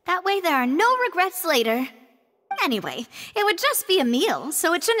 That way there are no regrets later. Anyway, it would just be a meal,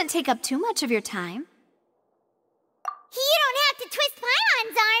 so it shouldn't take up too much of your time. You don't have to twist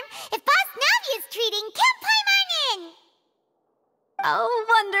Paimon's arm. If Boss Navi is treating, count Paimon in! Oh,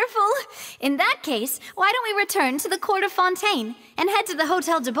 wonderful. In that case, why don't we return to the court of Fontaine and head to the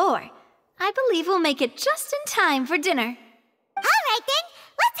Hotel de Boer? I believe we'll make it just in time for dinner. All right then,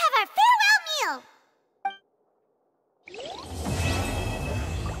 let's have our